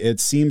goals. It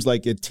seems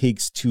like it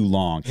takes too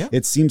long. Yeah.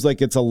 It seems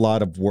like it's a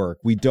lot of work.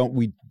 We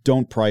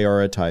don't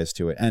prioritize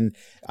to it. And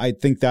I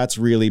think that's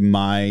really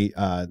my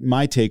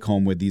take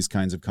home with these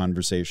kinds of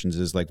conversations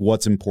is like,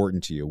 what's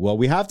important to you? Well,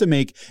 we have to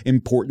make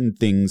important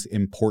things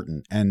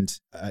important, and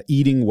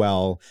eating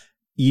well,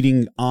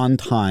 eating on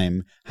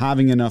time,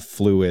 having enough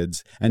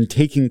fluids, and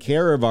taking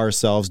care of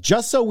ourselves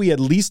just so we at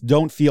least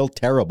don't feel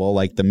terrible,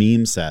 like the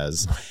meme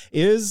says,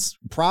 is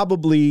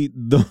probably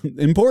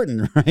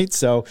important, right?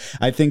 So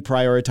I think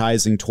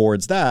prioritizing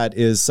towards that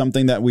is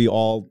something that we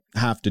all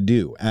have to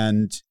do.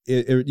 And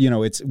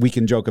we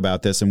can joke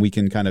about this and we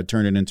can kind of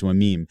turn it into a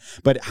meme,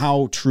 but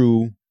how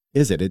true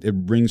is it? It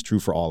rings true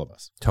for all of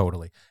us.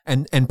 Totally.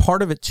 And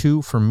part of it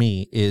too, for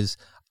me, is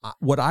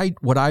what I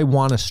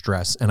want to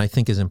stress, and I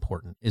think is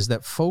important, is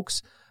that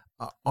folks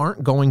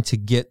aren't going to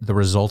get the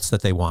results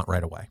that they want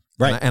right away.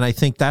 Right. And I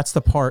think that's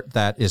the part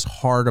that is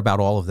hard about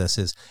all of this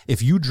is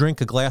if you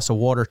drink a glass of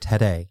water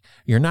today,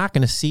 you're not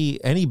going to see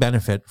any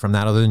benefit from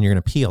that other than you're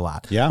going to pee a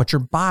lot. Yeah. But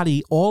your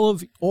body, all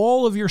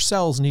of your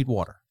cells need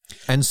water.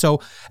 And so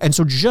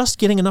just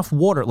getting enough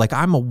water, like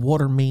I'm a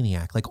water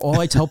maniac. Like all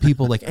I tell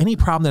people, like any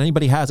problem that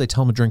anybody has, I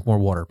tell them to drink more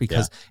water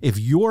because if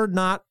you're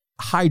not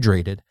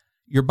hydrated,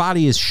 your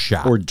body is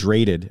shot. Or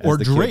drated. Or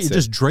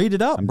just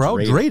drated up, bro.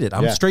 Drated.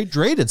 I'm straight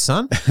drated,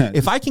 son.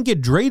 If I can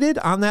get drated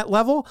on that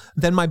level,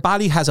 then my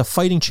body has a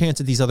fighting chance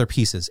at these other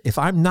pieces. If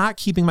I'm not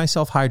keeping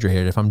myself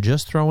hydrated, if I'm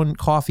just throwing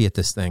coffee at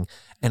this thing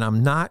and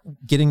I'm not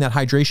getting that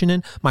hydration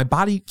in, my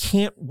body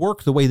can't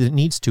work the way that it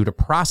needs to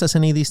process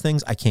any of these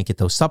things. I can't get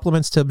those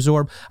supplements to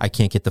absorb. I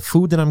can't get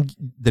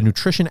the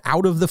nutrition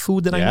out of the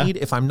food that I need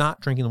if I'm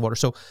not drinking the water.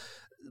 So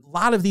a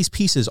lot of these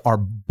pieces are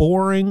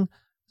boring,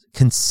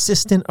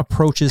 consistent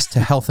approaches to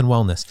health and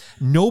wellness.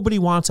 Nobody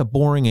wants a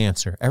boring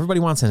answer. Everybody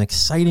wants an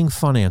exciting,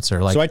 fun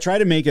answer. Like, so I try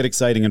to make it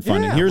exciting and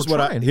fun. Yeah, and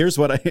here's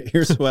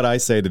what I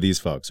say to these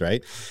folks,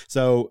 right?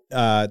 So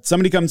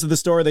somebody comes to the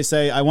store, they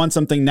say, I want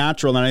something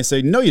natural. And I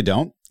say, no, you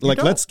don't.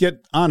 Let's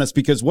get honest,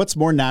 because what's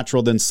more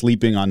natural than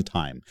sleeping on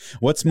time?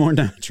 What's more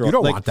natural? You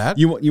don't want that.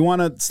 You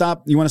want to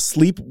stop. You want to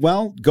sleep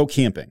well? Go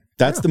camping.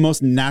 That's the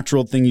most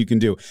natural thing you can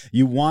do.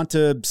 You want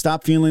to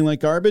stop feeling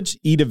like garbage?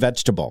 Eat a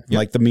vegetable,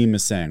 like the meme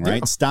is saying,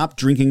 right? Stop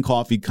drinking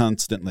coffee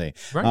constantly.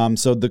 Right.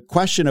 So the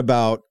question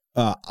about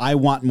I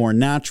want more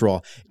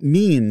natural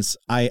means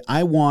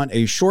I want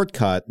a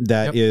shortcut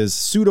that is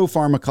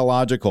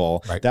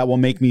pseudo-pharmacological that will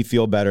make me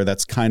feel better.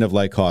 That's kind of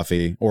like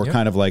coffee or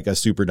kind of like a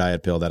super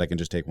diet pill that I can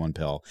just take one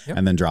pill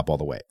and then drop all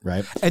the weight,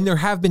 right? And there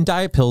have been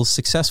diet pills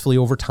successfully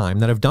over time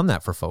that have done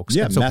that for folks.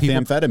 Yeah, so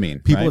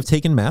methamphetamine. People have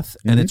taken meth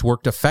and it's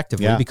worked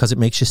effectively because it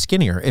makes you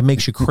skinnier. It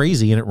makes you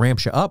crazy and it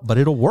ramps you up, but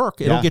it'll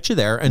work. It'll get you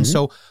there. And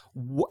so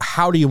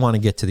how do you want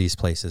to get to these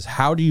places?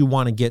 How do you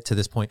want to get to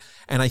this point?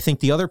 And I think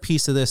the other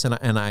piece of this, and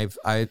I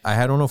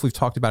don't know if we've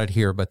talked about it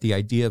here, but the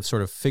idea of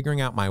sort of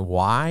figuring out my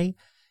why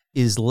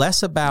is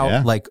less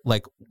about like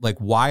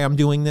why I'm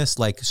doing this,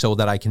 like so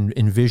that I can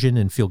envision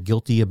and feel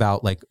guilty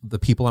about like the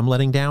people I'm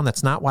letting down.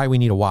 That's not why we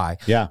need a why.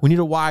 Yeah. We need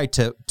a why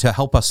to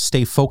help us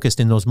stay focused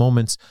in those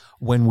moments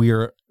when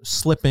we're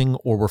slipping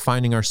or we're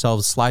finding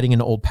ourselves sliding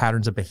into old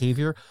patterns of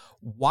behavior.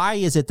 Why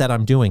is it that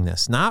I'm doing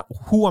this? Not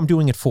who I'm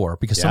doing it for,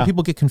 because some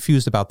people get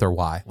confused about their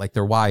why. Like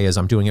their why is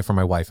I'm doing it for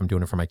my wife, I'm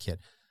doing it for my kid.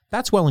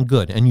 That's well and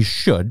good, and you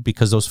should,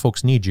 because those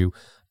folks need you.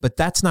 But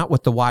that's not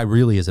what the why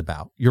really is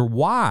about. Your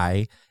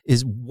why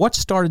is what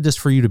started this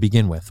for you to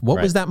begin with.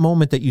 What was that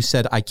moment that you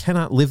said, I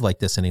cannot live like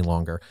this any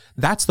longer?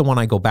 That's the one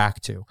I go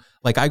back to.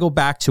 Like I go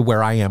back to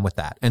where I am with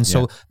that. And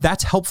so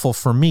that's helpful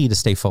for me to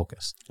stay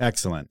focused.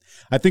 Excellent.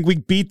 I think we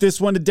beat this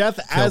one to death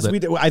as we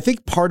do. I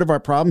think part of our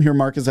problem here,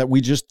 Mark, is that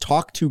we just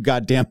talk too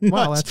goddamn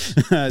much.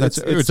 Well, it's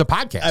a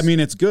podcast. I mean,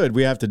 it's good.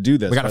 We have to do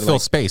this. We got to fill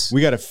space.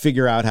 We got to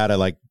figure out how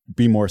to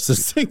be more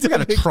succinct. We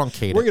got to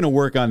truncate it. We're going to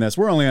work on this.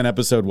 We're only on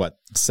episode,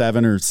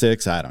 7 or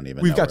 6? I don't even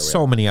know. We've got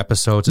so many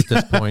episodes at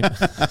this point.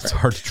 It's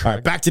hard to track. All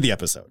right, back to the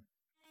episode.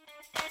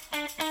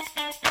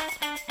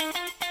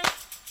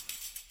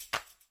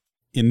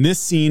 In this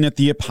scene at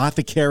the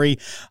Apothecary,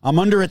 I'm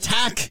under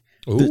attack.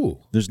 Ooh.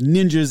 There's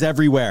ninjas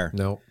everywhere.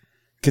 No.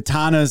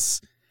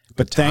 Katanas.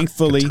 But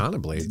thankfully, katana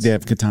blades. They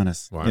have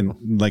katanas. Wow.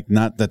 And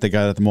not that they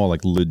got at the mall,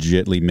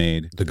 legitly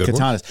made the good katanas.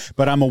 ones?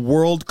 But I'm a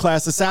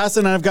world-class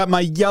assassin, and I've got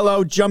my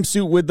yellow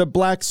jumpsuit with the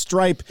black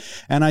stripe,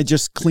 and I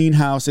just clean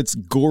house. It's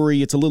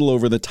gory. It's a little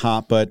over the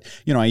top, but,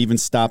 I even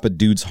stop a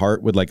dude's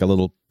heart with a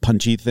little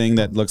punchy thing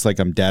that looks like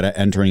I'm data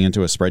entering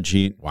into a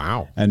spreadsheet.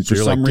 Wow. And so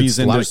for some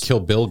reason, there's a lot of Kill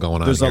Bill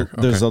going on here.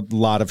 There's a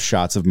lot of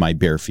shots of my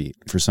bare feet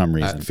for some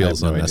reason. That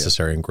feels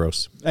unnecessary and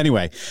gross.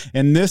 Anyway,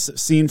 in this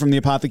scene from the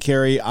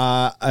Apothecary,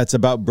 it's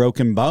about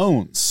broken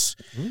bones.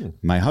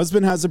 My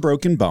husband has a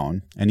broken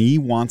bone, and he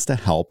wants to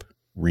help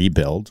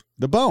rebuild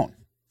the bone.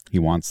 He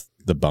wants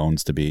the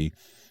bones to be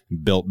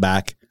built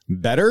back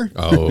better.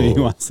 He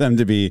wants them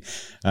to be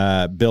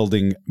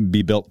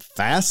built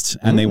fast,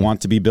 and they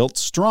want to be built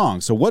strong.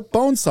 So what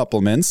bone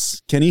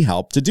supplements can he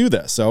help to do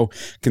this? So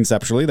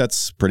conceptually,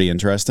 that's pretty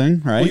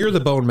interesting, right? Well, you're the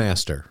bone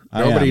master.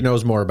 Nobody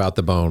knows more about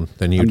the bone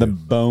than you do. I'm the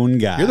bone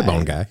guy. You're the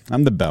bone guy.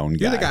 I'm the bone guy.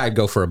 You're the guy I'd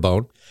go for a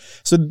bone.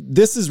 So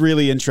this is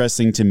really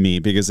interesting to me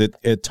because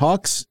it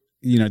talks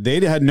they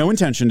had no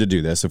intention to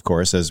do this, of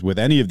course, as with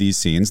any of these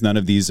scenes. None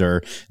of these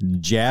are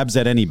jabs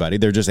at anybody.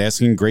 They're just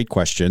asking great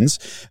questions.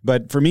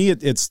 But for me,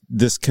 it's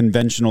this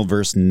conventional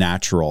versus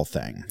natural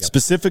thing,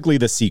 specifically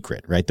The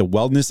Secret, right? The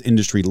wellness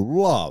industry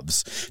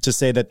loves to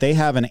say that they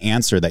have an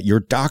answer that your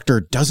doctor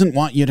doesn't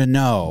want you to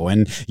know,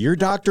 and your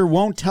doctor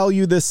won't tell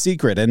you this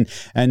secret.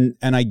 And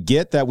I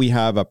get that we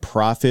have a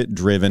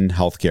profit-driven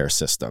healthcare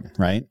system,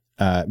 right?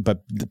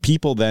 But the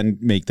people then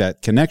make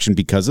that connection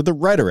because of the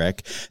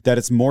rhetoric that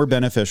it's more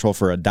beneficial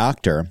for a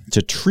doctor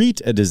to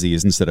treat a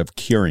disease instead of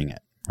curing it,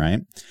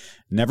 right?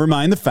 Never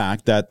mind the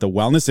fact that the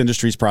wellness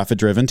industry is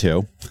profit-driven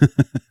too,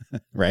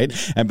 right?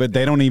 But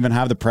they don't even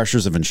have the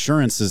pressures of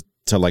insurances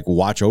to like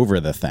watch over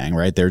the thing,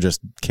 right? They're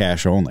just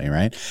cash only,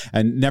 right?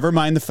 And never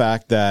mind the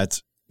fact that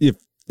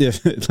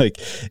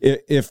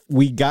if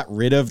we got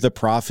rid of the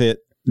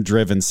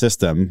profit-driven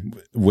system,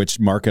 which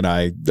Mark and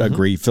I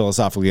agree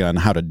philosophically on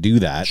how to do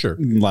that. Sure.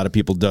 A lot of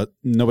people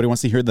nobody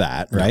wants to hear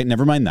that, right? Yeah.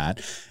 Never mind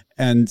that.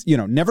 And,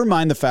 never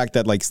mind the fact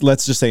that, like,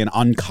 let's just say an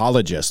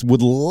oncologist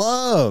would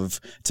love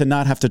to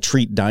not have to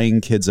treat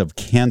dying kids of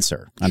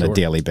cancer on a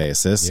daily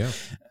basis. Yeah.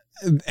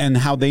 And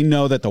how they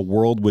know that the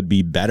world would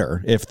be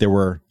better if there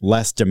were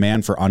less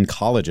demand for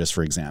oncologists,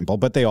 for example.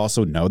 But they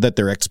also know that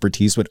their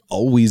expertise would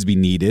always be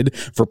needed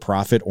for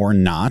profit or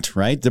not,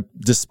 right?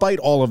 Despite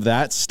all of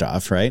that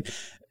stuff, right?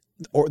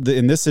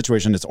 In this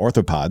situation, it's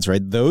orthopods,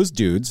 right? Those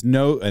dudes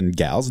know and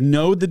gals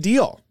know the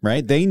deal,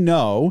 right? They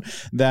know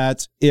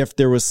that if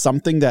there was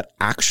something that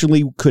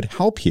actually could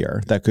help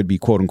here, that could be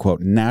quote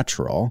unquote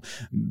natural,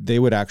 they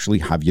would actually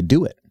have you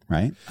do it.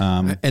 Right.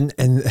 And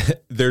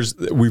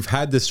we've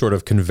had this sort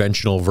of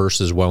conventional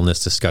versus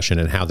wellness discussion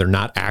and how they're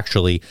not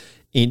actually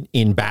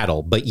in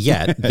battle, but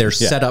yet they're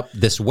set up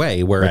this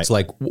way where it's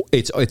like,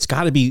 it's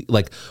got to be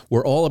like,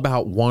 we're all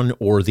about one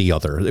or the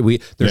other.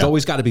 There's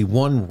always got to be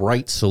one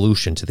right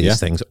solution to these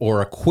things,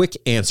 or a quick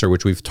answer,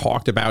 which we've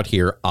talked about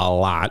here a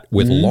lot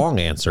with long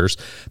answers,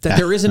 that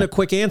there isn't a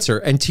quick answer.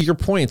 And to your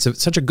point,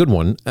 it's such a good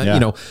one.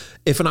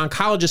 If an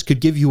oncologist could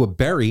give you a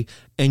berry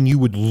and you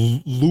would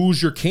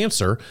lose your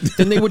cancer,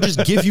 then they would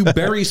just give you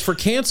berries for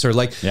cancer.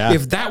 Like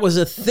if that was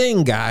a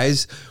thing,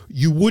 guys,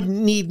 you wouldn't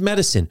need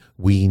medicine.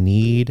 We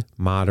need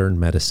modern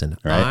medicine.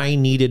 Right. I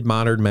needed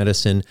modern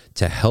medicine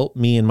to help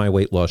me in my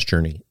weight loss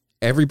journey.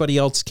 Everybody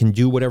else can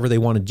do whatever they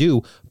want to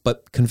do,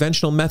 but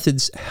conventional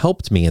methods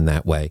helped me in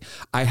that way.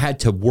 I had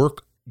to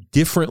work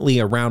differently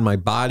around my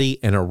body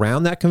and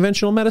around that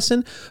conventional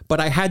medicine, but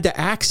I had to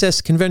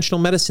access conventional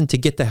medicine to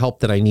get the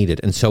help that I needed.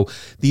 And so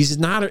these is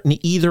not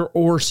an either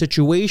or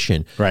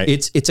situation. Right.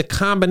 It's a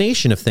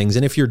combination of things.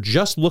 And if you're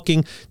just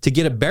looking to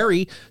get a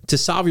berry to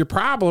solve your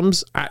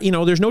problems,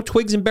 there's no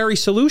twigs and berry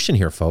solution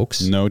here,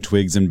 folks. No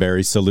twigs and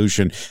berry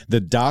solution. The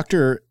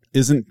doctor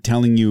isn't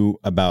telling you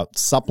about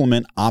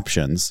supplement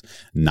options,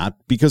 not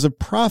because of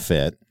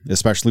profit,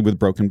 especially with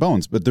broken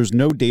bones, but there's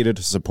no data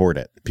to support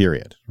it,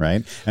 period,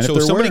 right? And so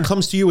if somebody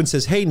comes to you and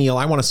says, hey, Neil,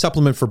 I want a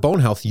supplement for bone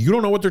health, you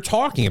don't know what they're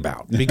talking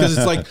about, because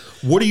it's like,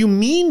 what do you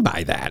mean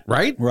by that,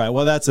 right? Right.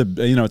 Well, that's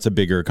it's a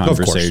bigger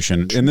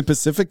conversation. In the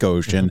Pacific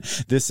Ocean,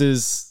 this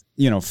is...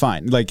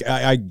 fine. Like,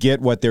 I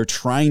get what they're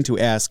trying to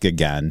ask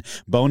again.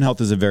 Bone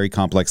health is a very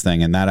complex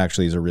thing, and that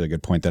actually is a really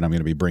good point that I'm going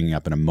to be bringing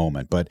up in a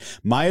moment. But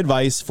my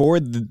advice for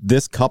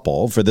this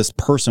couple, for this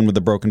person with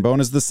a broken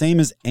bone, is the same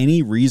as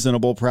any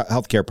reasonable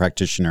healthcare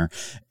practitioner.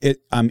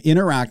 I'm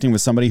interacting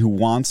with somebody who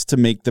wants to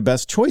make the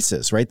best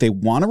choices, right? They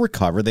want to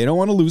recover. They don't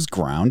want to lose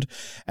ground.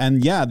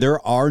 And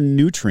there are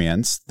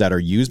nutrients that are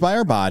used by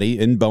our body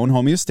in bone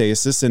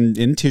homeostasis and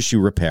in tissue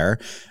repair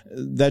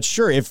that,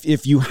 sure,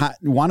 if you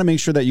want to make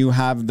sure that you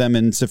have them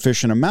in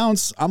sufficient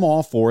amounts, I'm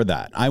all for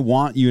that. I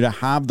want you to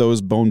have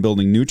those bone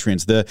building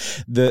nutrients.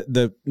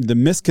 The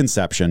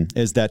misconception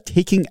is that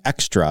taking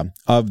extra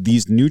of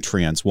these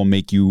nutrients will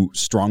make you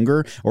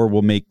stronger or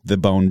will make the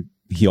bone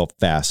heal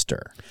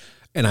faster.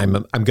 And I'm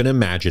going to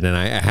imagine, and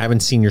I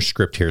haven't seen your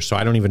script here, so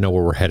I don't even know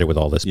where we're headed with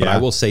all this, but I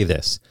will say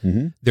this.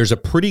 There's a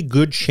pretty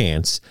good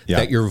chance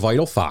that your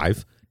Vital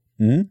 5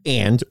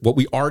 and what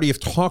we already have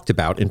talked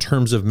about in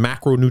terms of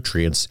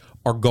macronutrients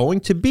are going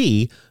to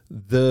be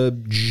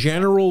the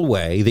general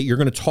way that you're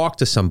going to talk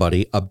to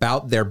somebody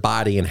about their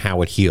body and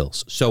how it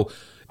heals. So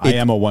I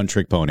am a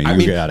one-trick pony.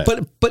 You got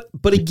it.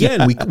 But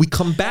again, we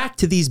come back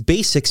to these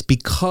basics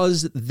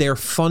because they're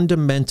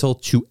fundamental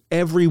to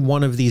every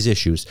one of these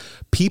issues.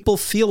 People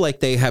feel like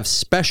they have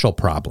special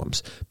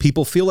problems.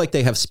 People feel like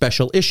they have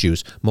special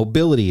issues,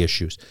 mobility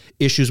issues,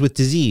 issues with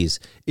disease,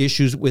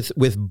 issues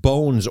with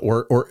bones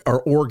or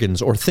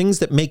organs, or things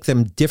that make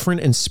them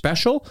different and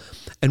special.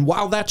 And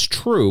while that's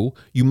true,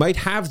 you might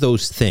have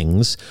those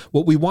things.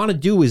 What we want to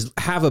do is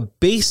have a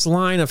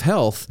baseline of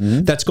health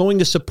that's going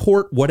to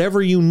support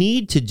whatever you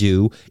need to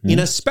do in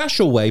a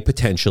special way,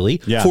 potentially,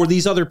 for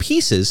these other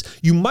pieces.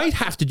 You might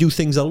have to do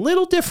things a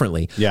little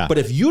differently. But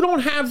if you don't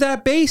have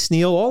that base,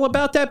 Neil, all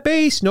about that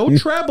bass, no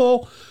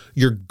treble,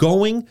 you're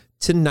going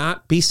to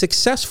not be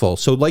successful.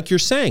 So like you're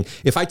saying,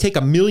 if I take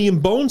 1 million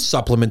bone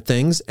supplement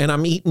things and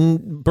I'm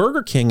eating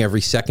Burger King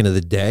every second of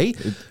the day,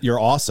 you're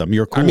awesome.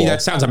 You're cool. I mean,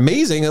 that sounds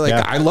amazing. Like,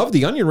 I love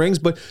the onion rings,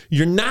 but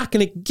you're not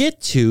going to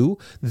get to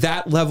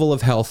that level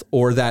of health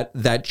or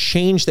that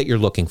change that you're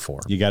looking for.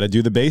 You got to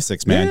do the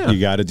basics, man. Yeah.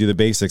 You got to do the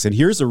basics. And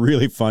here's a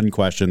really fun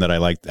question that I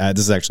like. This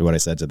is actually what I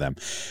said to them.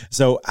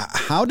 So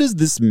how does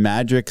this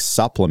magic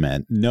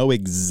supplement know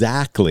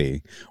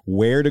exactly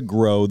where to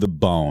grow the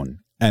bone?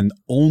 And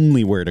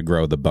only where to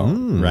grow the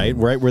bone, right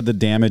where the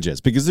damage is,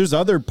 because there's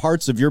other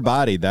parts of your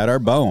body that are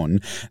bone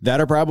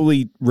that are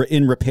probably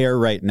in repair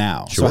right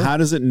now. Sure. So how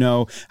does it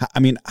know? I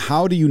mean,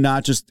 how do you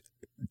not just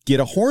get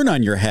a horn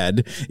on your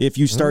head if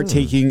you start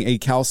taking a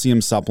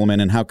calcium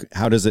supplement, and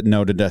how does it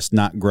know to just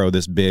not grow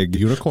this big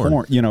unicorn,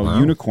 horn,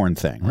 unicorn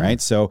thing, right?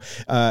 So,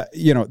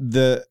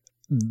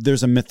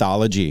 there's a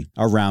mythology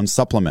around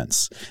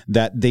supplements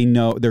that they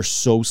know they're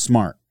so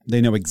smart. They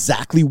know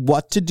exactly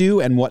what to do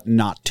and what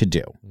not to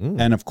do.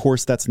 And of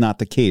course, that's not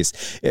the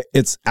case.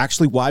 It's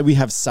actually why we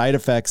have side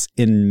effects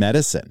in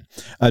medicine.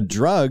 A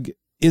drug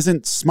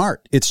isn't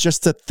smart. It's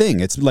just a thing.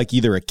 It's like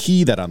either a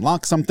key that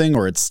unlocks something,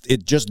 or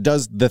it just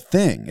does the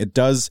thing. It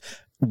does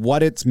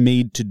what it's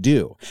made to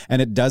do.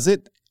 And it does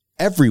it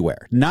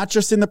everywhere, not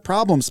just in the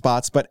problem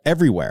spots, but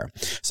everywhere.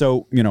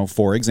 So,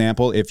 for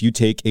example, if you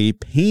take a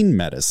pain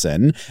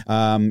medicine,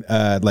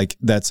 like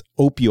that's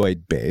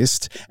opioid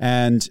based,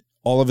 and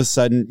all of a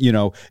sudden,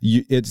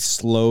 it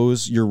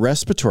slows your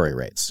respiratory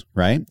rates,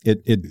 right?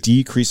 It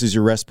decreases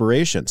your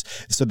respirations.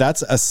 So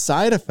that's a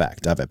side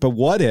effect of it. But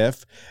what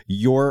if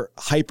you're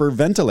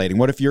hyperventilating?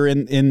 What if you're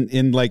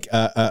in like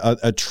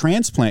a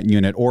transplant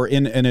unit, or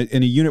in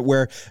a unit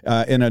where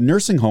in a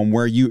nursing home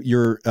where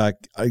you're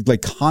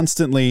like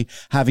constantly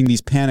having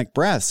these panic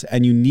breaths,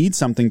 and you need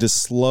something to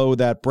slow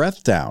that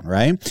breath down,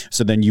 right?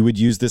 So then you would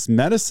use this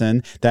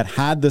medicine that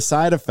had the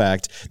side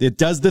effect. It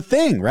does the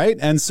thing, right?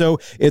 And so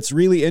it's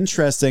really interesting.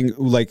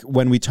 Like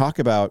when we talk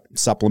about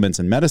supplements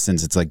and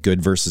medicines, it's like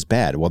good versus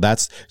bad. Well,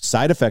 that's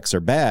side effects are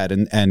bad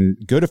and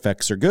good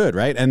effects are good,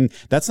 right? And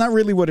that's not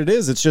really what it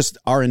is. It's just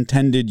our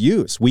intended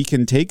use. We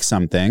can take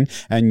something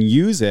and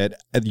use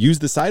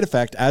the side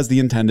effect as the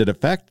intended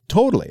effect.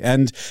 Totally.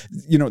 And,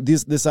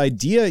 this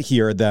idea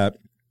here that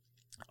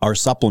our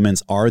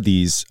supplements are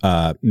these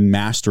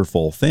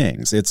masterful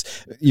things.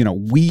 It's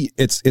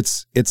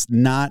it's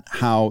not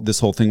how this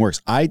whole thing works.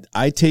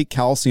 I take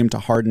calcium to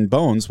harden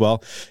bones.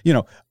 Well,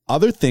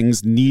 other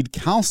things need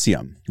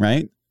calcium,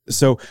 right?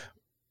 So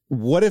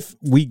what if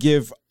we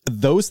give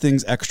those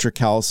things extra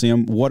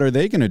calcium? What are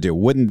they going to do?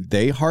 Wouldn't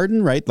they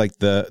harden, right? Like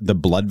the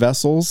blood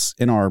vessels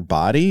in our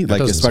body,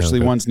 like especially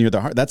ones near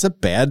the heart. That's a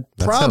bad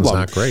problem. That sounds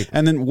not great.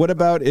 And then what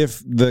about if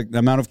the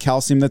amount of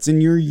calcium that's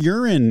in your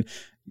urine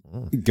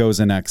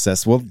goes in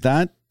excess? Well,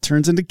 that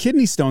turns into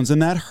kidney stones,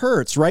 and that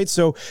hurts, right?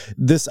 So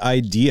this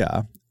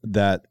idea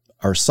that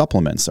our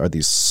supplements are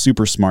these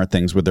super smart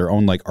things with their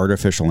own like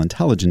artificial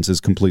intelligence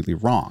is completely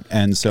wrong.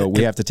 And so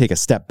we have to take a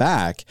step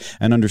back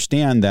and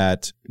understand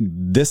that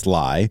this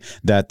lie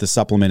that the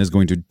supplement is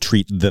going to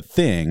treat the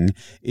thing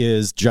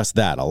is just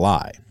that, a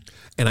lie.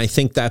 And I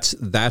think that's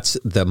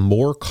the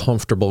more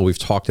comfortable, we've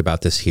talked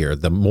about this here,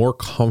 the more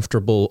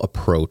comfortable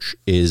approach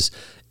is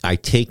I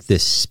take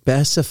this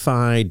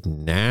specified,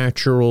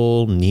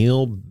 natural,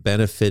 Neil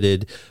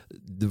benefited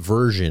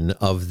version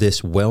of this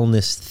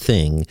wellness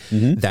thing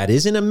that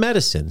isn't a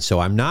medicine.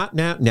 So I'm not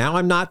now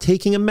I'm not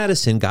taking a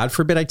medicine. God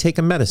forbid I take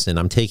a medicine.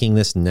 I'm taking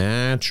this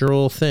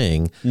natural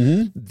thing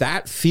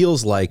that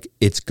feels like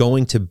it's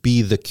going to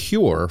be the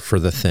cure for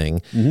the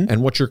thing.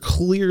 And what you're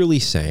clearly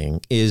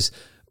saying is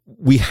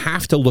we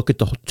have to look at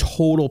the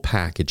total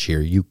package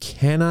here. You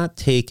cannot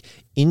take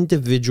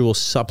individual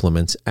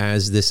supplements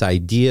as this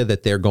idea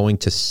that they're going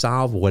to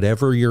solve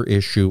whatever your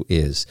issue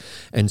is.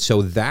 And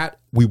so that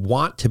we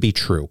want to be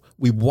true.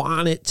 We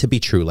want it to be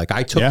true. Like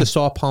I took the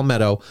saw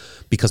palmetto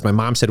because my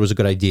mom said it was a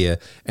good idea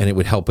and it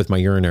would help with my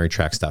urinary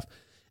tract stuff.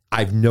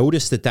 I've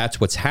noticed that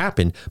that's what's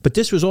happened, but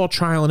this was all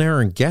trial and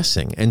error and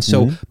guessing. And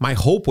so my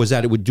hope was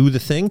that it would do the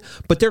thing,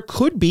 but there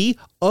could be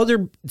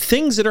other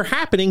things that are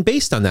happening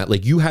based on that.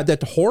 Like you had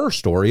that horror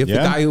story of the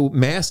guy who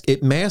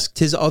masked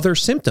his other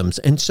symptoms.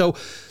 And so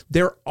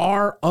there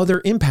are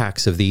other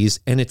impacts of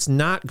these, and it's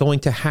not going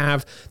to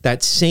have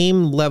that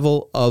same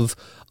level of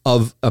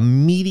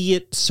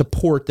immediate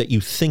support that you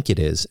think it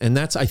is. And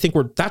that's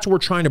what we're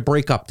trying to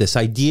break up, this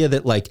idea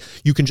that like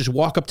you can just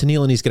walk up to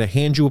Neil and he's going to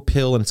hand you a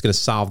pill and it's going to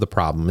solve the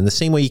problem. In the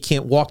same way you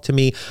can't walk to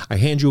me, I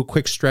hand you a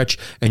quick stretch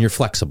and you're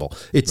flexible.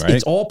 It's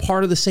all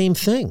part of the same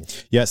thing.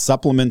 Yeah,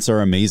 supplements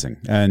are amazing.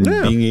 And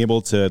being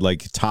able to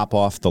like top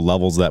off the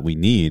levels that we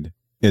need,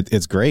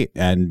 it's great.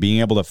 And being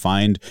able to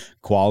find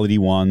quality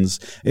ones,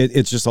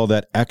 it's just all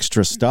that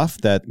extra stuff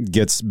that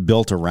gets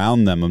built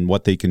around them and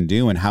what they can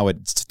do and how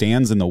it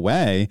stands in the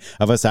way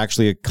of us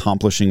actually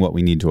accomplishing what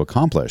we need to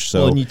accomplish.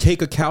 So, and you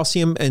take a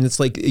calcium and it's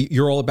like,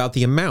 you're all about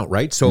the amount,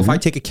 right? So if I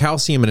take a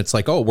calcium and it's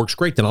like, oh, it works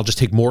great, then I'll just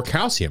take more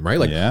calcium, right?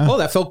 Like, oh,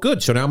 that felt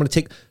good. So now I'm going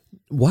to take...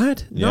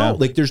 what? No,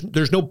 like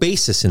there's no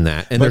basis in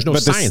that, and there's no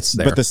science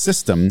there. But the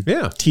system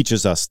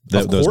teaches us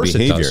those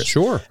behaviors.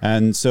 Sure.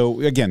 And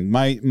so again,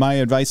 my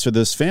advice for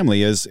this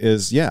family is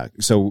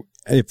so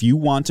if you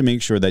want to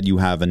make sure that you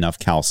have enough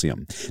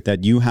calcium,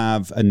 that you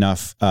have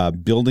enough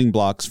building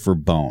blocks for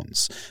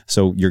bones,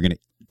 so you're going to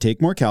take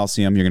more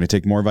calcium, you're going to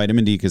take more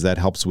vitamin D because that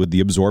helps with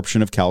the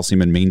absorption of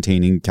calcium and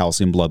maintaining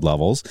calcium blood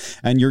levels.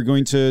 And you're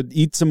going to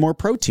eat some more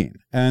protein.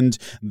 And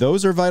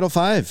those are vital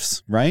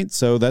fives, right?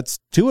 So that's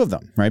two of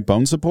them, right?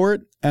 Bone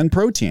support and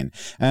protein.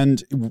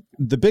 And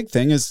the big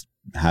thing is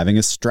having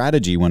a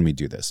strategy when we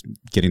do this,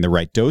 getting the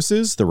right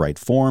doses, the right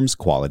forms,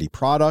 quality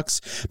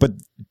products. But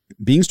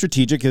being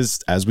strategic is,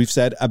 as we've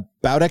said,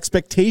 about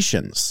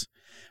expectations.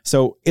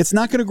 So it's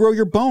not going to grow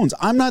your bones.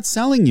 I'm not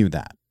selling you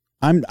that.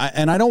 And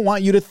I don't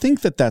want you to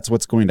think that that's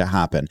what's going to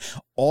happen.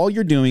 All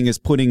you're doing is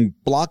putting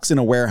blocks in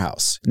a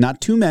warehouse,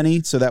 not too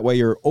many, so that way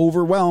you're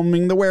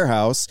overwhelming the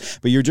warehouse,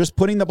 but you're just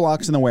putting the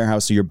blocks in the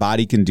warehouse so your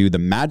body can do the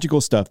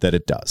magical stuff that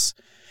it does.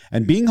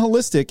 And being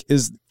holistic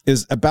is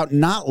about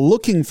not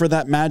looking for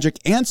that magic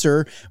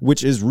answer,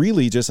 which is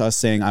really just us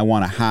saying, I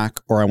want a hack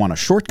or I want a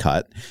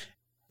shortcut.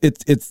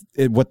 It's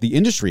what the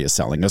industry is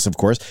selling us, of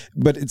course,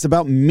 but it's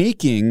about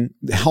making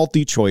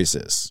healthy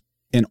choices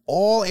in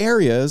all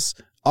areas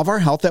of our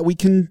health that we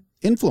can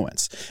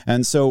influence.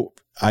 And so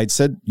I'd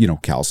said,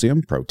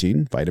 calcium,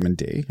 protein, vitamin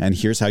D, and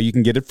here's how you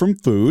can get it from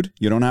food.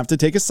 You don't have to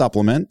take a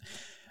supplement.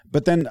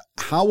 But then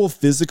how will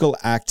physical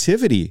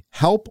activity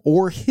help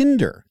or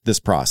hinder this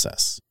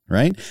process,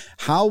 right?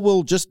 How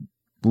will just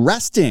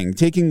resting,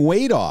 taking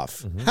weight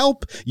off,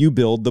 help you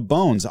build the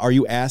bones? Are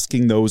you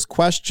asking those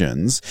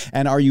questions?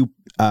 And are you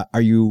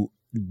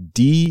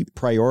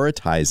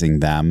deprioritizing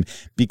them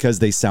because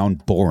they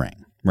sound boring?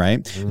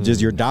 Right?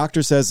 Just your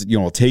doctor says,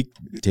 take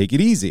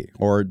it easy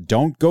or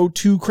don't go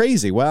too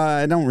crazy. Well,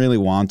 I don't really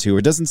want to.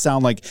 It doesn't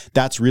sound like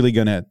that's really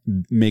going to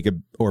make it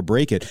or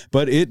break it,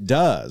 but it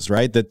does,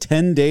 right? The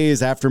 10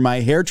 days after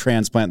my hair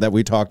transplant that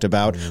we talked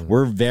about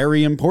were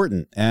very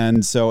important.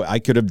 And so I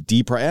could have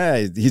he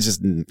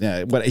just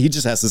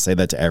has to say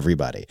that to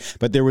everybody.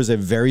 But there was a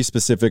very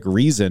specific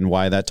reason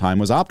why that time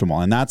was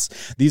optimal. And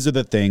these are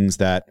the things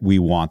that we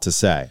want to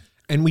say.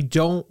 And we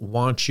don't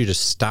want you to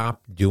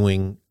stop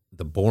doing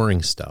the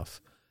boring stuff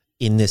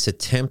in this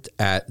attempt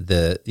at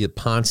the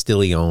Ponce de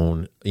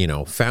Leon,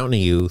 fountain of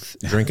youth,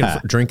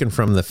 drinking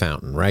from the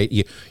fountain, right?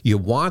 You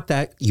want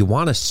that, you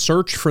want to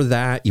search for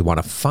that, you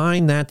want to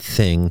find that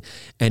thing,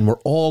 and we're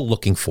all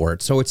looking for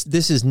it. So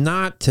this is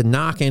not to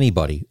knock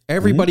anybody.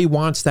 Everybody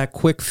wants that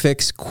quick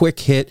fix, quick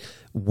hit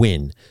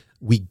win.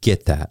 We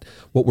get that.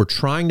 What we're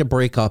trying to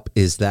break up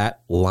is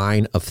that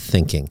line of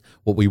thinking.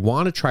 What we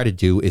want to try to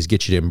do is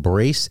get you to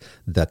embrace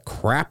the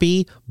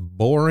crappy,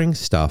 boring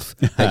stuff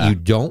that you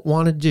don't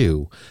want to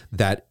do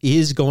that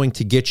is going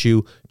to get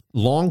you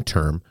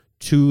long-term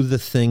to the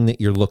thing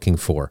that you're looking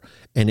for.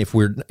 And if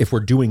we're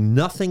doing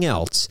nothing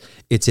else,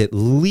 it's at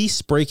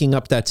least breaking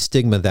up that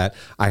stigma that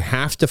I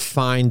have to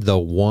find the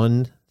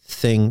one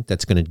thing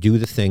that's going to do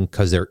the thing,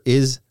 because there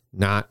is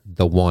not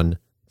the one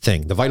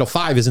thing. The vital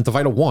five isn't the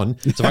vital one,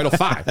 it's the vital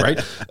five, right?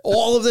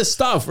 All of this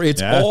stuff, it's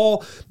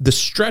all the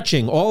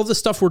stretching, all of the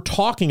stuff we're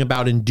talking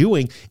about and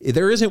doing.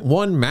 There isn't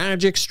one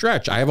magic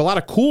stretch. I have a lot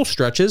of cool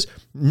stretches.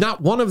 Not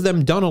one of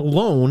them done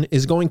alone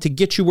is going to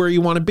get you where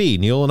you want to be.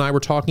 Neil and I were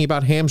talking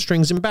about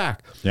hamstrings and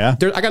back. I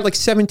got like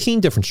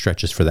 17 different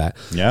stretches for that,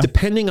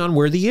 depending on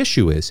where the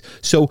issue is.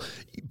 So,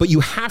 but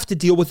you have to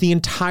deal with the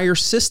entire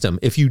system.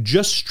 If you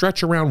just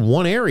stretch around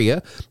one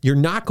area, you're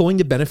not going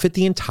to benefit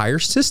the entire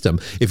system.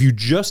 If you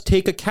just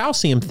take a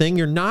calcium thing,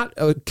 you're not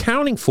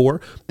accounting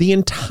for the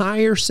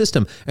entire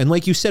system. And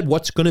like you said,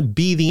 what's going to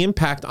be the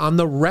impact on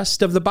the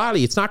rest of the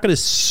body? It's not going to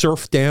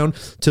surf down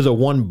to the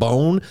one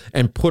bone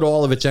and put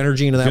all of its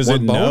energy into that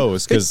one bone.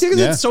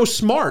 It's so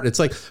smart. It's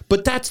like,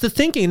 but that's the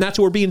thinking, and that's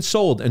what we're being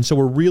sold. And so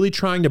we're really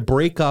trying to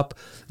break up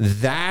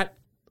that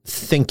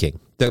thinking.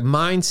 The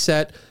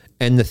mindset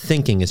and the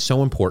thinking is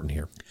so important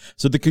here.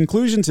 So the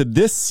conclusion to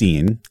this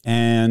scene,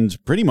 and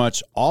pretty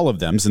much all of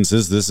them, since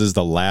this is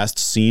the last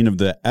scene of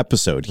the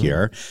episode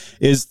here,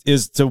 is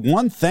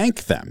to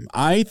thank them.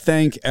 I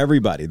thank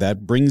everybody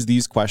that brings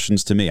these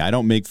questions to me. I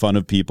don't make fun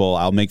of people.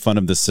 I'll make fun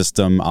of the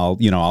system. I'll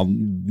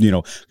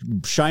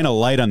shine a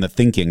light on the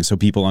thinking so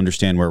people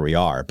understand where we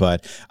are.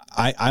 But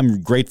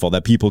I'm grateful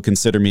that people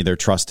consider me their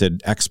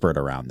trusted expert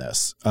around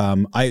this.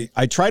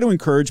 I try to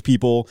encourage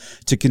people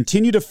to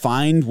continue to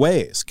find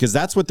ways, because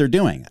that's what they're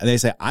doing. They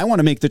say, I want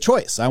to make the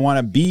choice. I want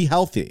to be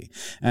healthy,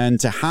 and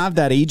to have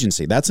that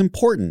agency. That's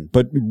important.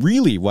 But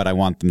really what I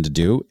want them to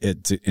do is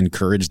to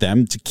encourage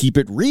them to keep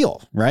it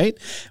real, right?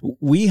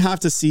 We have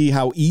to see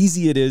how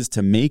easy it is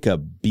to make a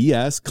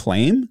BS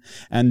claim,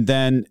 and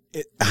then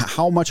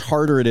how much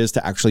harder it is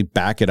to actually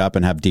back it up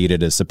and have data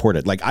to support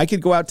it. Like, I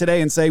could go out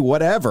today and say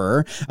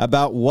whatever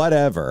about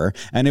whatever,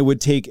 and it would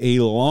take a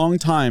long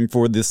time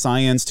for the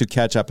science to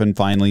catch up and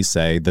finally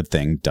say the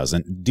thing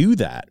doesn't do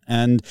that.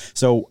 And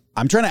so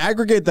I'm trying to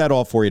aggregate that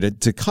all for you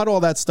to cut all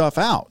that stuff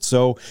out.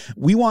 So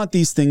we want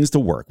these things to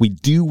work. We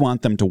do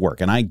want them to work,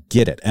 and I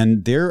get it.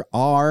 And there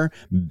are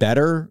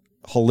better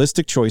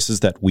holistic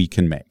choices that we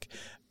can make.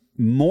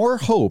 More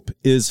hope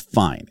is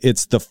fine.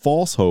 It's the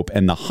false hope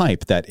and the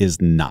hype that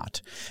is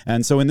not.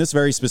 And so in this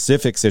very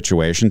specific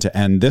situation, to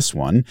end this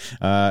one,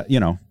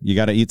 you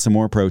got to eat some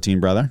more protein,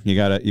 brother. You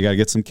got to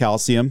get some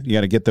calcium. You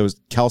got to get those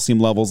calcium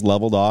levels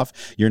leveled off.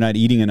 You're not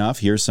eating enough.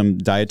 Here's some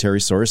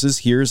dietary sources.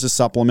 Here's a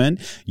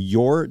supplement.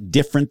 You're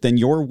different than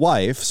your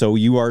wife, so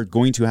you are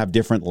going to have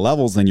different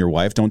levels than your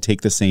wife. Don't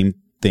take the same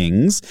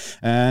things.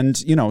 And,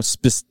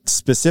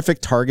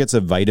 specific targets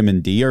of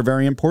vitamin D are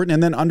very important.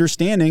 And then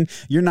understanding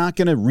you're not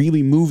going to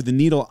really move the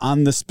needle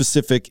on the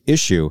specific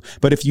issue.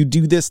 But if you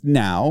do this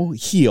now,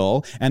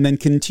 heal, and then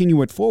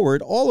continue it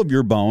forward, all of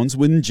your bones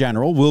in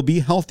general will be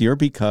healthier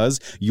because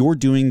you're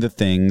doing the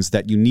things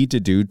that you need to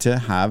do to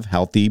have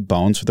healthy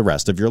bones for the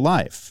rest of your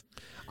life.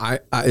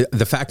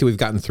 The fact that we've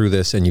gotten through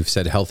this and you've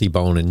said healthy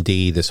bone and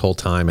D this whole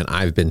time, and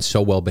I've been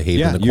so well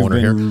behaved in the corner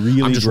here.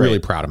 Really I'm just really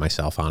proud of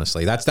myself,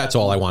 honestly. That's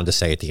all I wanted to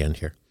say at the end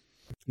here.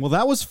 Well,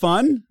 that was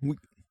fun.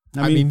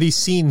 I mean, these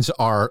scenes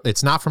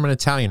it's not from an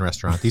Italian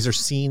restaurant. These are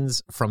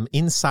scenes from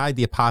inside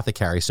the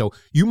Apothecary. So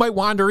you might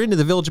wander into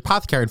the Village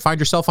Apothecary and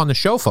find yourself on the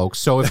show, folks.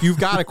 So if you've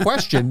got a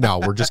question, no,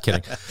 we're just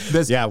kidding.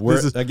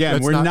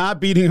 We're not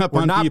beating up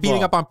on people. We're not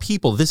beating up on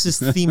people. This is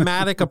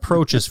thematic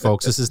approaches,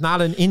 folks. This is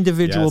not an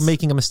individual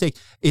making a mistake.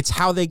 It's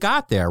how they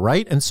got there,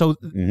 right? And so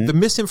the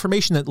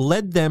misinformation that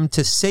led them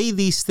to say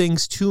these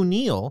things to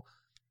Neil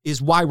is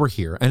why we're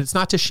here. And it's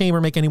not to shame or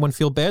make anyone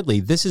feel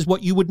badly. This is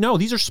what you would know.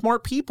 These are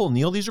smart people,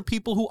 Neil. These are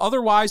people who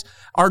otherwise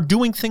are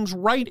doing things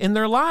right in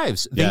their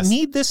lives. They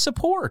need this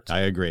support. I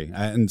agree.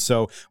 And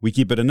so we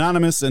keep it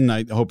anonymous, and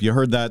I hope you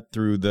heard that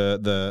through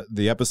the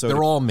episode.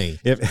 They're all me.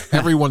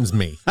 Everyone's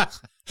me.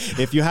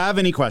 If you have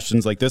any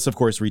questions like this, of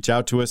course, reach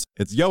out to us.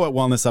 It's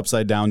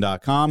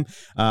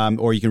yo@wellnessupsidedown.com,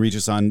 or you can reach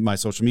us on my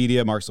social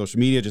media, Mark's social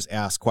media. Just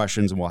ask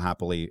questions, and we'll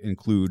happily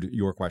include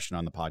your question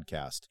on the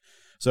podcast.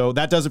 So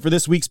that does it for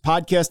this week's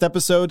podcast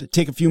episode.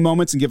 Take a few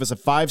moments and give us a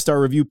 5-star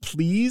review,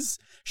 please.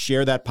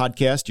 Share that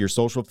podcast to your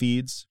social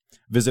feeds.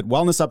 Visit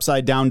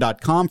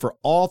wellnessupsidedown.com for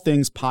all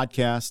things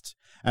podcast.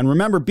 And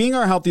remember, being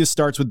our healthiest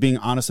starts with being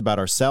honest about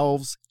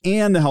ourselves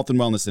and the health and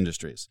wellness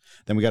industries.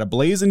 Then we got to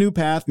blaze a new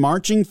path,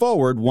 marching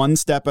forward one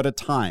step at a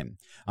time.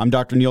 I'm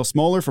Dr. Neil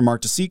Smoller from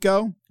Mark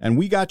DeSico, and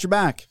we got your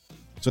back.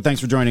 So thanks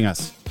for joining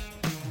us.